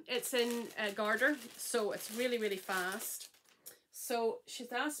 It's in Garter, so it's really, really fast. So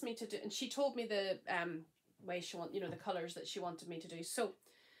she's asked me to do, and she told me the way she want, you know, the colours that she wanted me to do. So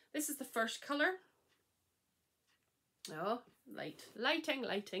this is the first colour. Oh, lighting.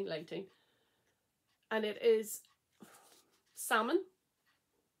 And it is Salmon.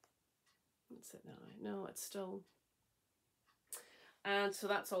 What's it now? No, it's still. And so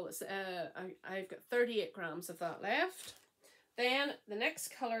that's all. It's I've got 38 grams of that left. Then the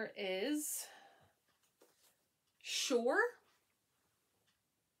next colour is Shore.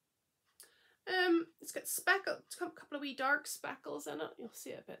 It's got speckle. It's got a couple of wee dark speckles in it. You'll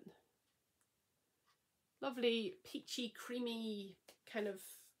see it a bit. Lovely peachy, creamy kind of.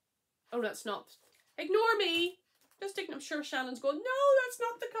 Oh, that's not. Ignore me. Just ignore. I'm sure Shannon's going, no, that's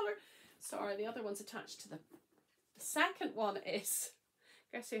not the colour. Sorry, the other one's attached to the second one is.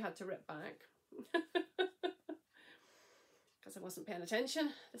 Guess who had to rip back. Because I wasn't paying attention.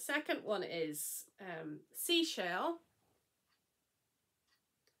 The second one is Seashell.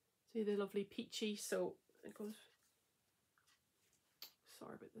 See the lovely peachy, so it goes,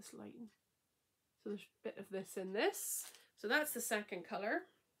 sorry about this lighting. So there's a bit of this in this. So that's the second colour.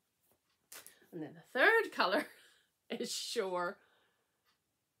 And then the third colour is Shore,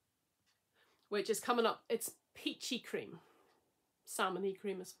 which is coming up, it's peachy cream. Salmon-y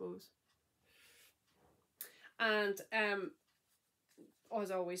cream, I suppose. And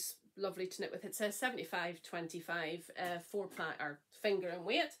as always, lovely to knit with. It says 75-25 4-ply or finger and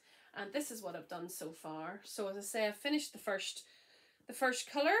weight, and this is what I've done so far. So as I say, I've finished the first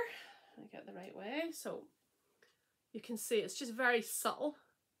colour. I get the right way, so you can see it's just very subtle,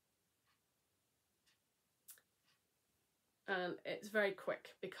 and it's very quick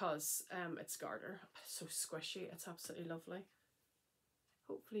because it's Garter. It's so squishy. It's absolutely lovely.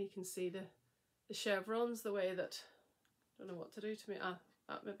 Hopefully you can see the chevrons the way that, I don't know what to do to me. Ah,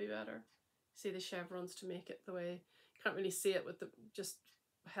 that may be better. See the chevrons to make it the way, can't really see it with the just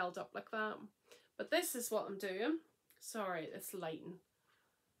held up like that. But this is what I'm doing. Sorry, it's lighting.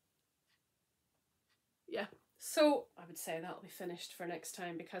 Yeah, so I would say that'll be finished for next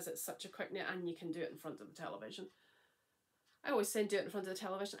time because it's such a quick knit and you can do it in front of the television. I always say do it in front of the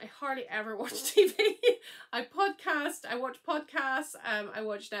television. I hardly ever watch TV. I podcast, I watch podcasts, I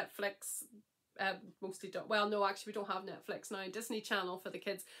watch Netflix, mostly don't, well no, actually we don't have Netflix now, Disney Channel for the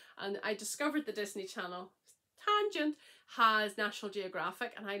kids, and I discovered the Disney Channel, tangent, has National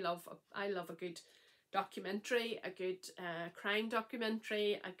Geographic, and I love a good documentary, a good crime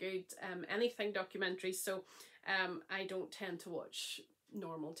documentary, a good anything documentary, so I don't tend to watch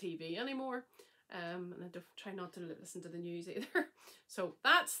normal TV anymore. and I don't try not to listen to the news either. So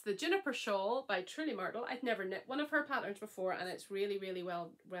that's the Juniper Shawl by Truly Myrtle. I'd never knit one of her patterns before, and it's really, really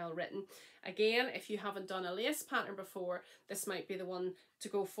well written. Again, if you haven't done a lace pattern before, this might be the one to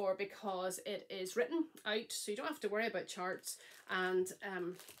go for, because it is written out, so you don't have to worry about charts. And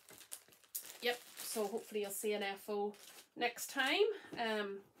yep, so hopefully you'll see an F.O. next time.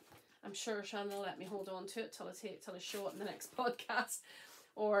 I'm sure Shannon will let me hold on to it till I show it in the next podcast,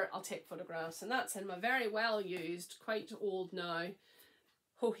 or I'll take photographs. And that's in my very well used, quite old now,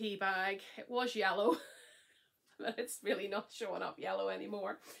 Ho-He bag. It was yellow, but it's really not showing up yellow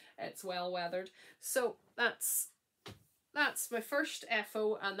anymore. It's well weathered. So that's my first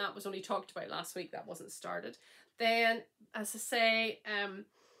F.O., and that was only talked about last week. That wasn't started. Then, as I say,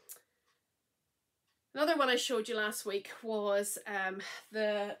 another one I showed you last week was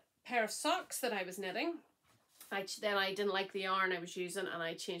the pair of socks that I was knitting. Then I didn't like the yarn I was using, and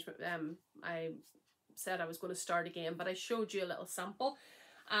I changed my, I said I was going to start again, but I showed you a little sample.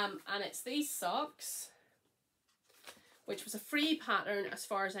 And it's these socks, which was a free pattern as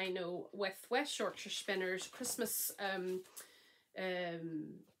far as I know with West Yorkshire Spinners Christmas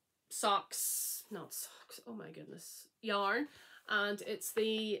socks, not socks, oh my goodness, yarn. And it's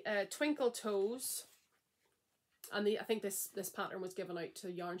the Twinkle Toes. And I think this pattern was given out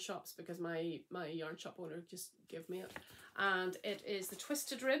to yarn shops because my yarn shop owner just gave me it. And it is the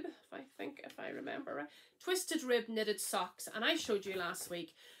Twisted Rib, if I remember right. Twisted Rib knitted socks. And I showed you last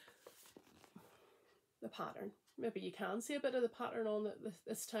week the pattern. Maybe you can see a bit of the pattern on it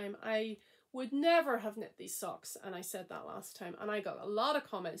this time. I would never have knit these socks, and I said that last time. And I got a lot of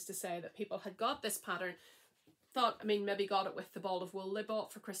comments to say that people had got this pattern, maybe got it with the ball of wool they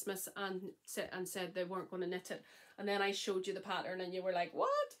bought for Christmas, and said they weren't going to knit it. And then I showed you the pattern and you were like,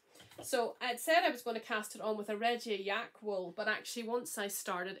 what? So I'd said I was going to cast it on with a Regia yak wool, but actually once I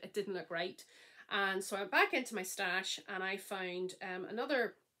started it didn't look right. And so I went back into my stash and I found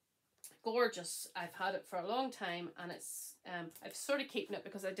another gorgeous, I've had it for a long time, and it's I've sort of keeping it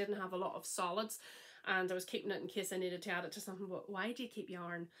because I didn't have a lot of solids, and I was keeping it in case I needed to add it to something. But why do you keep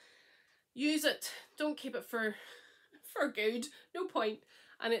yarn? Use it, don't keep it for good, no point.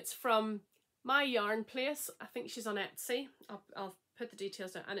 And it's from My Yarn Place. I think she's on Etsy. I'll put the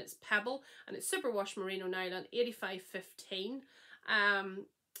details down. And it's Pebble, and it's superwash merino nylon, 8515.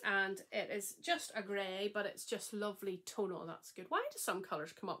 And it is just a grey, but it's just lovely tonal. That's good. Why do some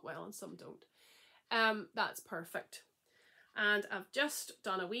colours come up well and some don't? That's perfect. And I've just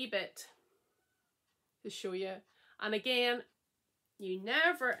done a wee bit to show you. And again, you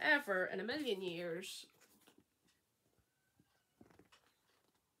never ever in a million years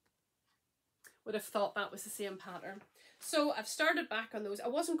would have thought that was the same pattern. So I've started back on those. I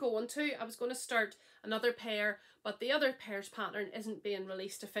wasn't going to. I was going to start another pair, but the other pair's pattern isn't being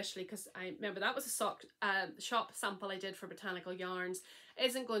released officially because I remember that was a sock shop sample I did for Botanical Yarns.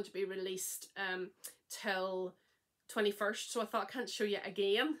 Isn't going to be released till 21st, so I thought I can't show you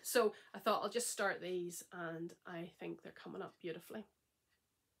again. So I thought I'll just start these, and I think they're coming up beautifully.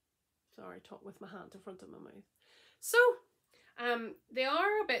 Sorry, talk with my hand in front of my mouth. So they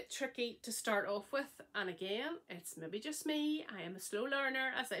are a bit tricky to start off with, and again, it's maybe just me. I am a slow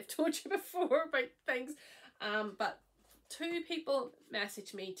learner, as I've told you before about things. But two people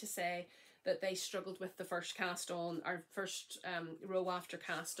messaged me to say that they struggled with the first cast on, or first row after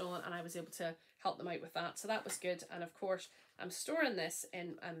cast on, and I was able to help them out with that. So that was good. And of course, I'm storing this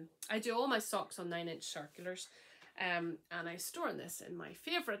in, I do all my socks on 9-inch circulars. And I'm storing this in my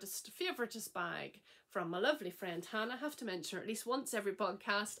favoritist bag from my lovely friend Hannah. I have to mention her at least once every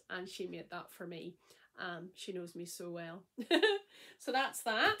podcast, and she made that for me. She knows me so well. So that's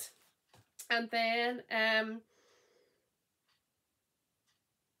that. And then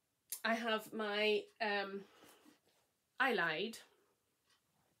I have my I lied.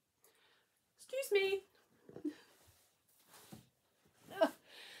 Excuse me.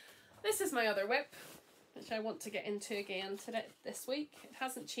 This is my other whip, which I want to get into again this week. It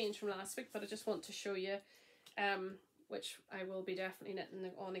hasn't changed from last week, but I just want to show you, which I will be definitely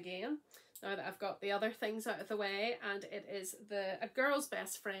knitting on again now that I've got the other things out of the way. And it is A Girl's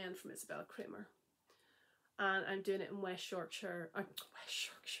Best Friend from Isabell Kraemer, and I'm doing it in West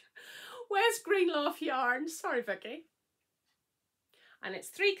Greenloft yarn. Sorry, Vicky. And it's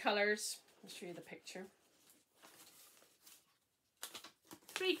 3 colours. I'll show you the picture.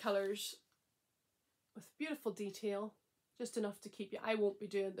 3 colours. With beautiful detail, just enough to keep you. I won't be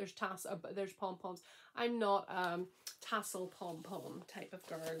doing, there's pom-poms. I'm not tassel pom-pom type of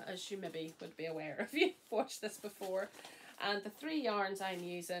girl, as you maybe would be aware if you've watched this before. And the 3 yarns I'm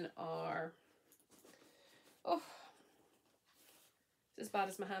using are, It's as bad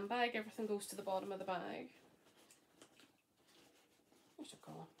as my handbag. Everything goes to the bottom of the bag. Where's it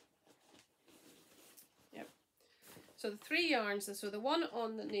gone? Yep. So the 3 yarns, and so the one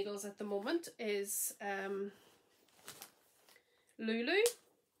on the needles at the moment is Lulu.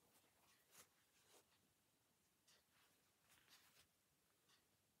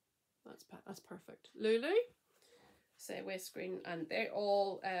 That's perfect. Lulu, say waist green, and they're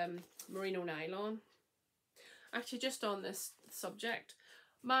all merino nylon. Actually, just on this subject,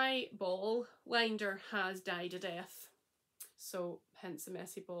 my ball winder has died a death, so hence the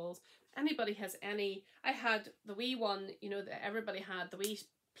messy balls. Anybody has any? I had the wee one, you know, that everybody had, the wee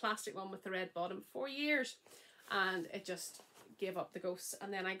plastic one with the red bottom, for years, and it just gave up the ghost.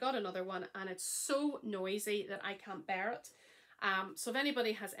 And then I got another one, and it's so noisy that I can't bear it. So if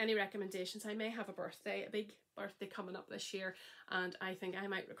anybody has any recommendations, I may have a big birthday coming up this year, and I think I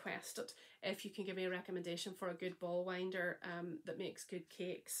might request it if you can give me a recommendation for a good ball winder that makes good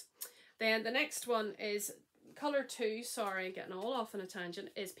cakes. Then the next one is colour 2, sorry, getting all off on a tangent,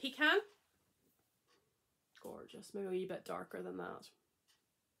 is Pecan. Gorgeous, maybe a wee bit darker than that.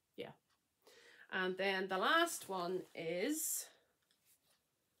 Yeah. And then the last one is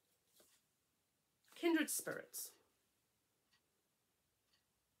Kindred Spirits.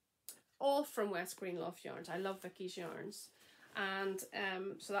 All from West Green Loft Yarns. I love Vicky's yarns. And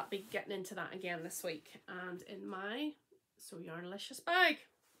so that'll be getting into that again this week, and in my So Yarnalicious bag.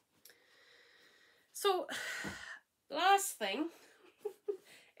 So last thing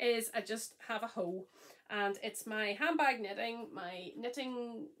is I just have a hoe, and it's my handbag knitting, my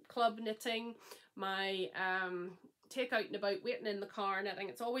knitting club knitting, my take out and about waiting in the car knitting.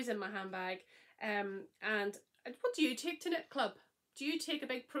 It's always in my handbag. And what do you take to knit club? Do you take a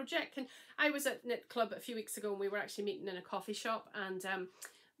big project? And I was at knit club a few weeks ago, and we were actually meeting in a coffee shop, and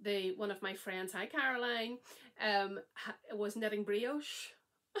one of my friends, hi Caroline, was knitting brioche.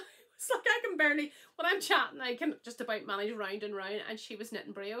 It's like I can barely, when I'm chatting, I can just about manage round and round, and she was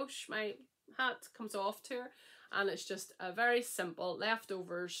knitting brioche. My hat comes off to her, and it's just a very simple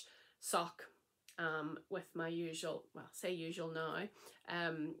leftovers sock with my usual, well, say usual now,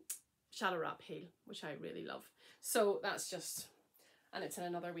 shadow wrap heel, which I really love. So that's just, and it's in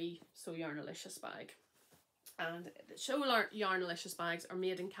another wee So Yarnalicious bag. And the So Yarnalicious bags are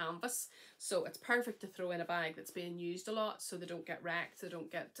made in canvas, so it's perfect to throw in a bag that's being used a lot, so they don't get wrecked, they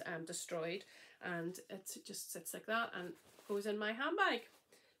don't get destroyed, and it just sits like that and goes in my handbag.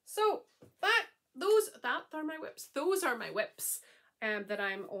 So those are my whips. Those are my whips that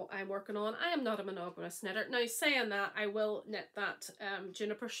I'm working on. I am not a monogamous knitter. Now, saying that, I will knit that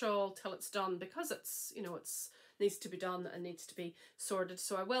juniper shawl till it's done, because it's, you know, it's needs to be done and needs to be sorted.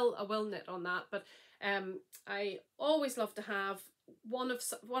 So I will knit on that. But I always love to have one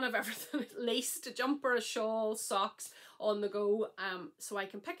of everything, at least a jumper, a shawl, socks on the go, so I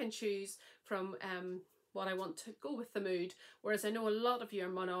can pick and choose from what I want to go with the mood. Whereas I know a lot of you are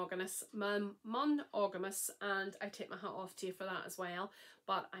monogamous, and I take my hat off to you for that as well,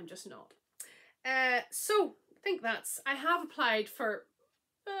 but I'm just not. So I think I have applied for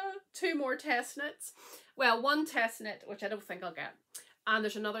 2 more test knits. Well, 1 test knit, which I don't think I'll get. And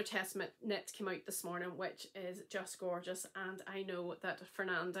there's another test knit came out this morning, which is just gorgeous. And I know that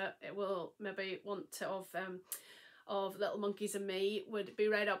Fernanda, it will maybe want to, of Little Monkeys and Me, would be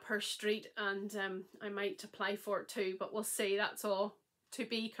right up her street, and I might apply for it too, but we'll see. That's all to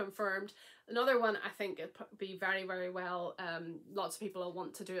be confirmed. Another one, I think it'd be very, very well. Lots of people will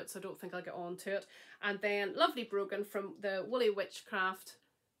want to do it, so I don't think I'll get on to it. And then Lovely Brogan from the Woolly Witchcraft.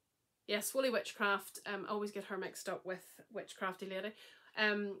 Yes, Woolly Witchcraft. I always get her mixed up with Witchcrafty Lady.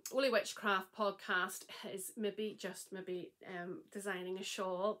 Woolly Witchcraft podcast is maybe designing a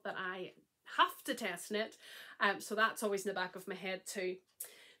shawl that I have to test knit. So that's always in the back of my head too.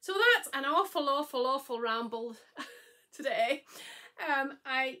 So that's an awful ramble today.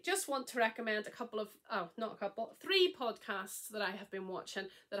 I just want to recommend a couple of, 3 podcasts that I have been watching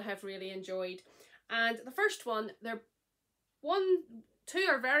that I have really enjoyed. And the first one, 2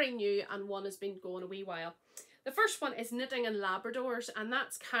 are very new, and 1 has been going a wee while. The first one is Knitting and Labradors, and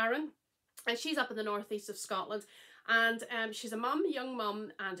that's Karen, and she's up in the northeast of Scotland, and she's a young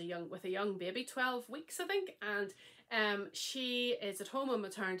mum, and with a young baby, 12 weeks I think, and she is at home on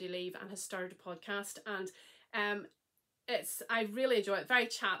maternity leave and has started a podcast, and I really enjoy it. Very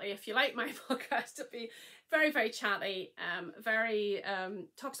chatty. If you like my podcast, it'll be very, very chatty.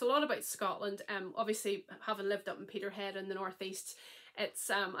 Talks a lot about Scotland. Obviously, having lived up in Peterhead in the northeast,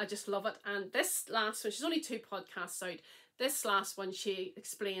 it's I just love it. And this last one, she's only 2 podcasts out. This last one, she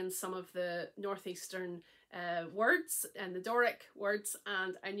explains some of the northeastern words and the Doric words,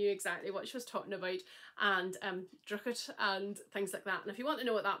 and I knew exactly what she was talking about, and Drucket and things like that. And if you want to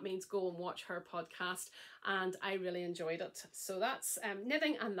know what that means, go and watch her podcast, and I really enjoyed it. So that's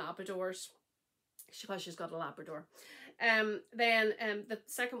knitting and Labradors, because she's got a Labrador. Then the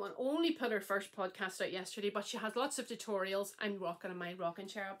second one only put her first podcast out yesterday, but she has lots of tutorials. I'm rocking in my rocking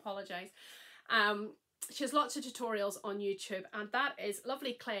chair, I apologise. She has lots of tutorials on YouTube, and that is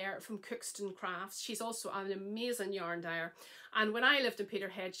lovely Claire from Cookston Crafts. She's also an amazing yarn dyer, and when I lived in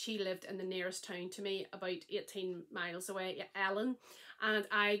Peterhead, she lived in the nearest town to me, about 18 miles away, Ellen, and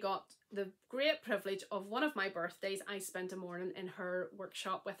I got the great privilege of one of my birthdays. I spent a morning in her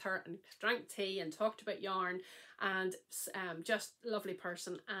workshop with her and drank tea and talked about yarn, and just lovely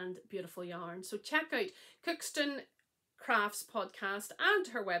person and beautiful yarn. So check out Cookston Crafts podcast and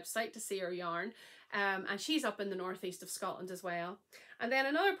her website to see her yarn. And she's up in the northeast of Scotland as well. And then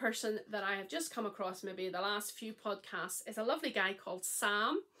another person that I have just come across maybe the last few podcasts is a lovely guy called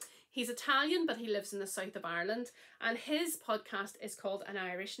Sam. He's Italian, but he lives in the south of Ireland, and his podcast is called An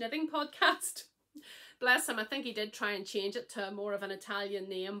Irish Knitting Podcast. Bless him, I think he did try and change it to more of an Italian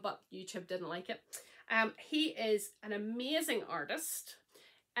name, but YouTube didn't like it. He is an amazing artist.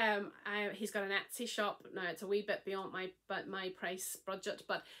 He's got an Etsy shop. Now it's a wee bit beyond my price budget,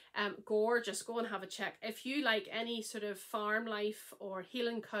 but gorgeous. Go and have a check. If you like any sort of farm life or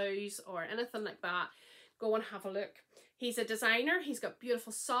healing cows or anything like that, go and have a look. He's a designer. He's got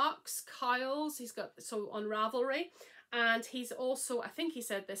beautiful socks, cowls. He's got, so on Ravelry, and he's also, I think he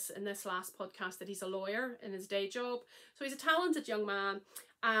said this in this last podcast, that he's a lawyer in his day job. So he's a talented young man,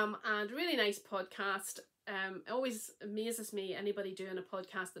 and really nice podcast. It always amazes me, anybody doing a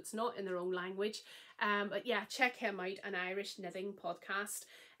podcast that's not in their own language. But yeah, check him out, An Irish Knitting Podcast.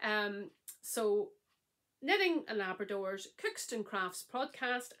 So Knitting and Labradors, Cookston Crafts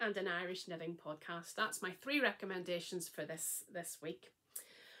podcast, and An Irish Knitting Podcast. That's my 3 recommendations for this week.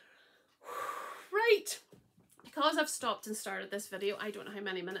 Right, because I've stopped and started this video, I don't know how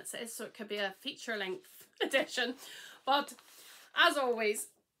many minutes it is, so it could be a feature length edition. But as always,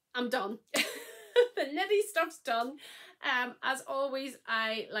 I'm done. The nitty stuff's done. As always,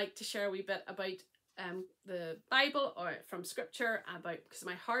 I like to share a wee bit about the Bible, or from scripture, about, because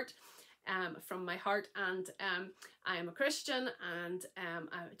my heart, from my heart, and I am a Christian, and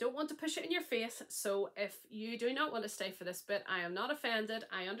I don't want to push it in your face. So if you do not want to stay for this bit, I am not offended.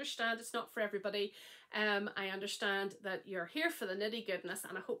 I understand it's not for everybody. I understand that you're here for the nitty goodness,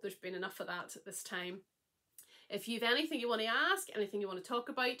 and I hope there's been enough of that this time. If you've anything you want to ask, anything you want to talk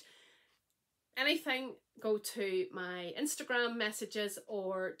about, anything, go to my Instagram messages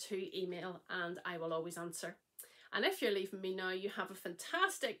or to email, and I will always answer. And if you're leaving me now, you have a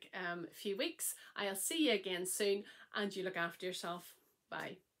fantastic few weeks. I'll see you again soon, and you look after yourself.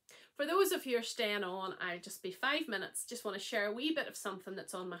 Bye. For those of you who are staying on, I'll just be 5 minutes. Just want to share a wee bit of something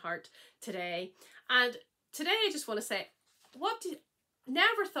that's on my heart today. And today I just want to say,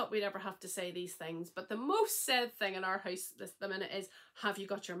 never thought we'd ever have to say these things, but the most said thing in our house the minute is, have you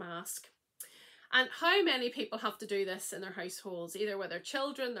got your mask? And how many people have to do this in their households, either with their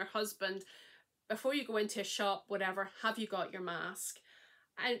children, their husband, before you go into a shop, whatever, have you got your mask?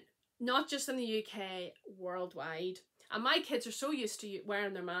 And not just in the UK, worldwide. And my kids are so used to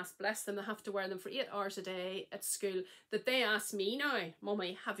wearing their mask, bless them, they have to wear them for 8 hours a day at school, that they ask me now,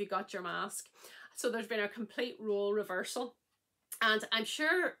 Mummy, have you got your mask? So there's been a complete role reversal. And I'm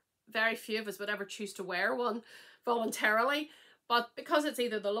sure very few of us would ever choose to wear one voluntarily. But because it's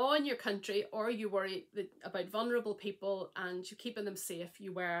either the law in your country, or you worry about vulnerable people and you're keeping them safe,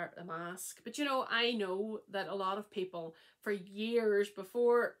 you wear a mask. But you know, I know that a lot of people for years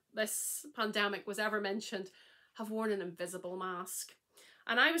before this pandemic was ever mentioned have worn an invisible mask.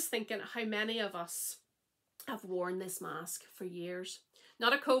 And I was thinking how many of us have worn this mask for years.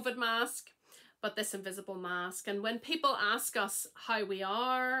 Not a COVID mask, but this invisible mask. And when people ask us how we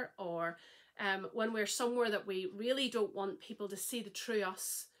are, or when we're somewhere that we really don't want people to see the true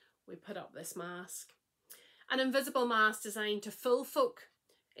us, we put up this mask. An invisible mask designed to fool folk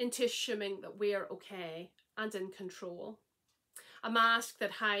into assuming that we're okay and in control. A mask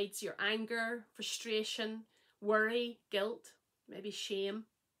that hides your anger, frustration, worry, guilt, maybe shame,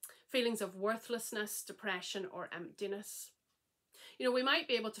 feelings of worthlessness, depression, or emptiness. You know, we might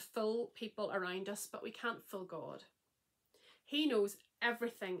be able to fool people around us, but we can't fool God. He knows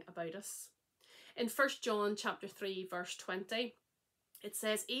everything about us. In 1 John chapter 3 verse 20, it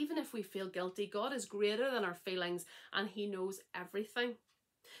says, even if we feel guilty, God is greater than our feelings, and he knows everything.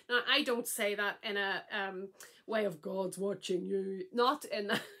 Now, I don't say that in a way of God's watching you, not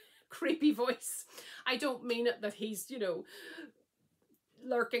in a creepy voice. I don't mean it that he's, you know,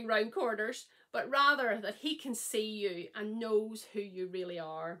 lurking round corners, but rather that he can see you and knows who you really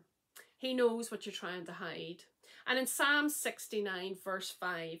are. He knows what you're trying to hide. And in Psalm 69 verse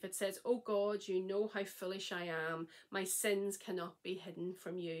 5 it says, "O God, you know how foolish I am. My sins cannot be hidden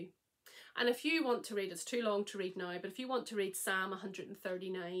from you." And if you want to read, it's too long to read now, but if you want to read Psalm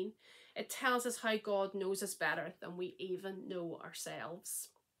 139, it tells us how God knows us better than we even know ourselves.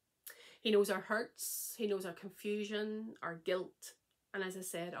 He knows our hurts, he knows our confusion, our guilt, and as I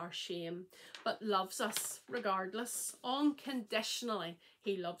said, our shame, but loves us regardless. Unconditionally,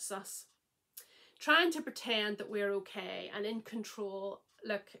 he loves us. Trying to pretend that we're okay and in control,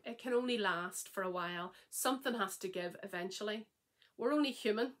 look, it can only last for a while. Something has to give eventually. We're only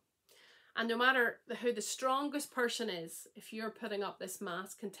human. And no matter who the strongest person is, if you're putting up this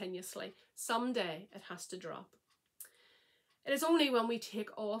mask continuously, someday it has to drop. It is only when we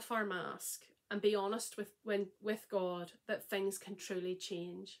take off our mask and be honest with God that things can truly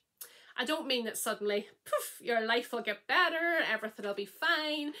change. I don't mean that suddenly, poof, your life will get better, everything will be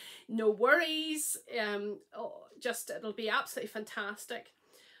fine, no worries, it'll be absolutely fantastic.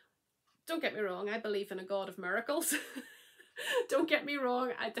 Don't get me wrong, I believe in a God of miracles. Don't get me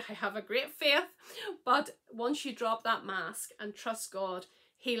wrong, I have a great faith, but once you drop that mask and trust God,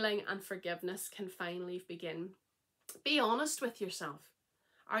 healing and forgiveness can finally begin. Be honest with yourself.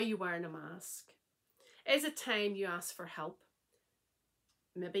 Are you wearing a mask? Is it time you ask for help?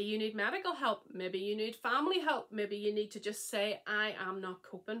 Maybe you need medical help, maybe you need family help, maybe you need to just say, I am not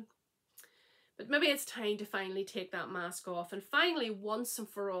coping. But maybe it's time to finally take that mask off and finally, once and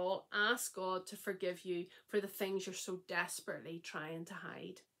for all, ask God to forgive you for the things you're so desperately trying to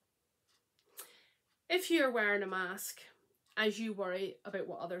hide. If you're wearing a mask as you worry about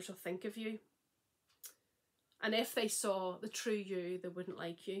what others will think of you, and if they saw the true you, they wouldn't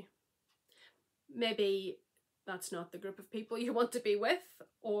like you. Maybe that's not the group of people you want to be with,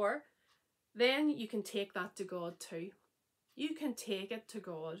 or then you can take that to God too. You can take it to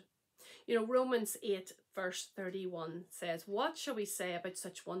God. You know, Romans 8 verse 31 says, "What shall we say about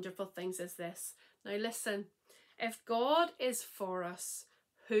such wonderful things as this?" Now listen, if God is for us,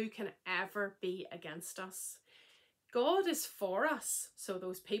 who can ever be against us? God is for us. So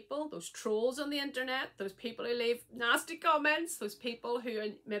those people, those trolls on the internet, those people who leave nasty comments, those people who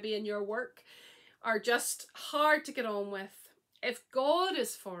are maybe in your work are just hard to get on with. If God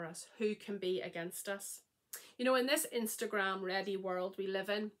is for us, who can be against us? You know, in this Instagram ready world we live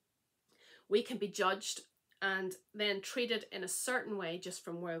in, we can be judged and then treated in a certain way just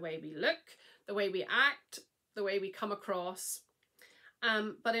from the way we look, the way we act, the way we come across.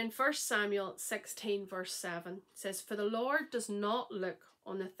 But in 1 Samuel 16 verse 7 it says, "For the Lord does not look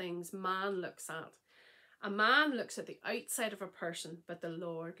on the things man looks at. A man looks at the outside of a person, but the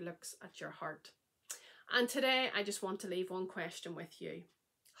Lord looks at your heart." And today I just want to leave one question with you.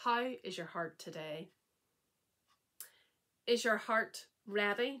 How is your heart today? Is your heart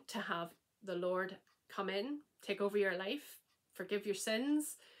ready to have the Lord come in, take over your life, forgive your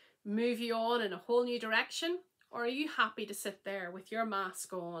sins, move you on in a whole new direction? Or are you happy to sit there with your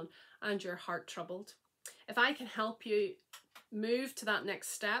mask on and your heart troubled? If I can help you move to that next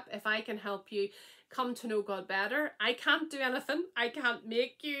step, if I can help you come to know God better, I can't do anything. I can't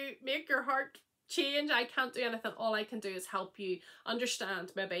make your heart change. I can't do anything. All I can do is help you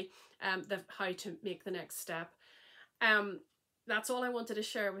understand maybe how to make the next step. That's all I wanted to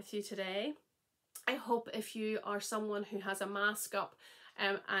share with you today. I hope if you are someone who has a mask up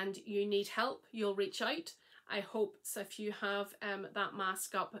and you need help, you'll reach out. I hope so if you have that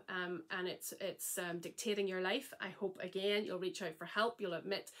mask up and it's dictating your life, I hope again you'll reach out for help. You'll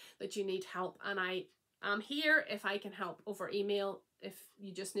admit that you need help, and I am here if I can help over email. If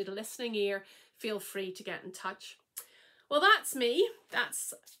you just need a listening ear, feel free to get in touch. Well, that's me.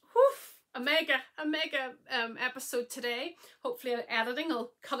 That's a mega episode today. Hopefully editing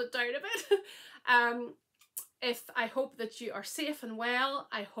will cut it down a bit. I hope that you are safe and well.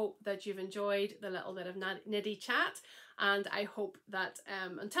 I hope that you've enjoyed the little bit of nitty chat, and I hope that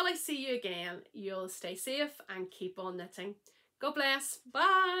until I see you again, you'll stay safe and keep on knitting. God bless.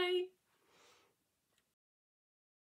 Bye.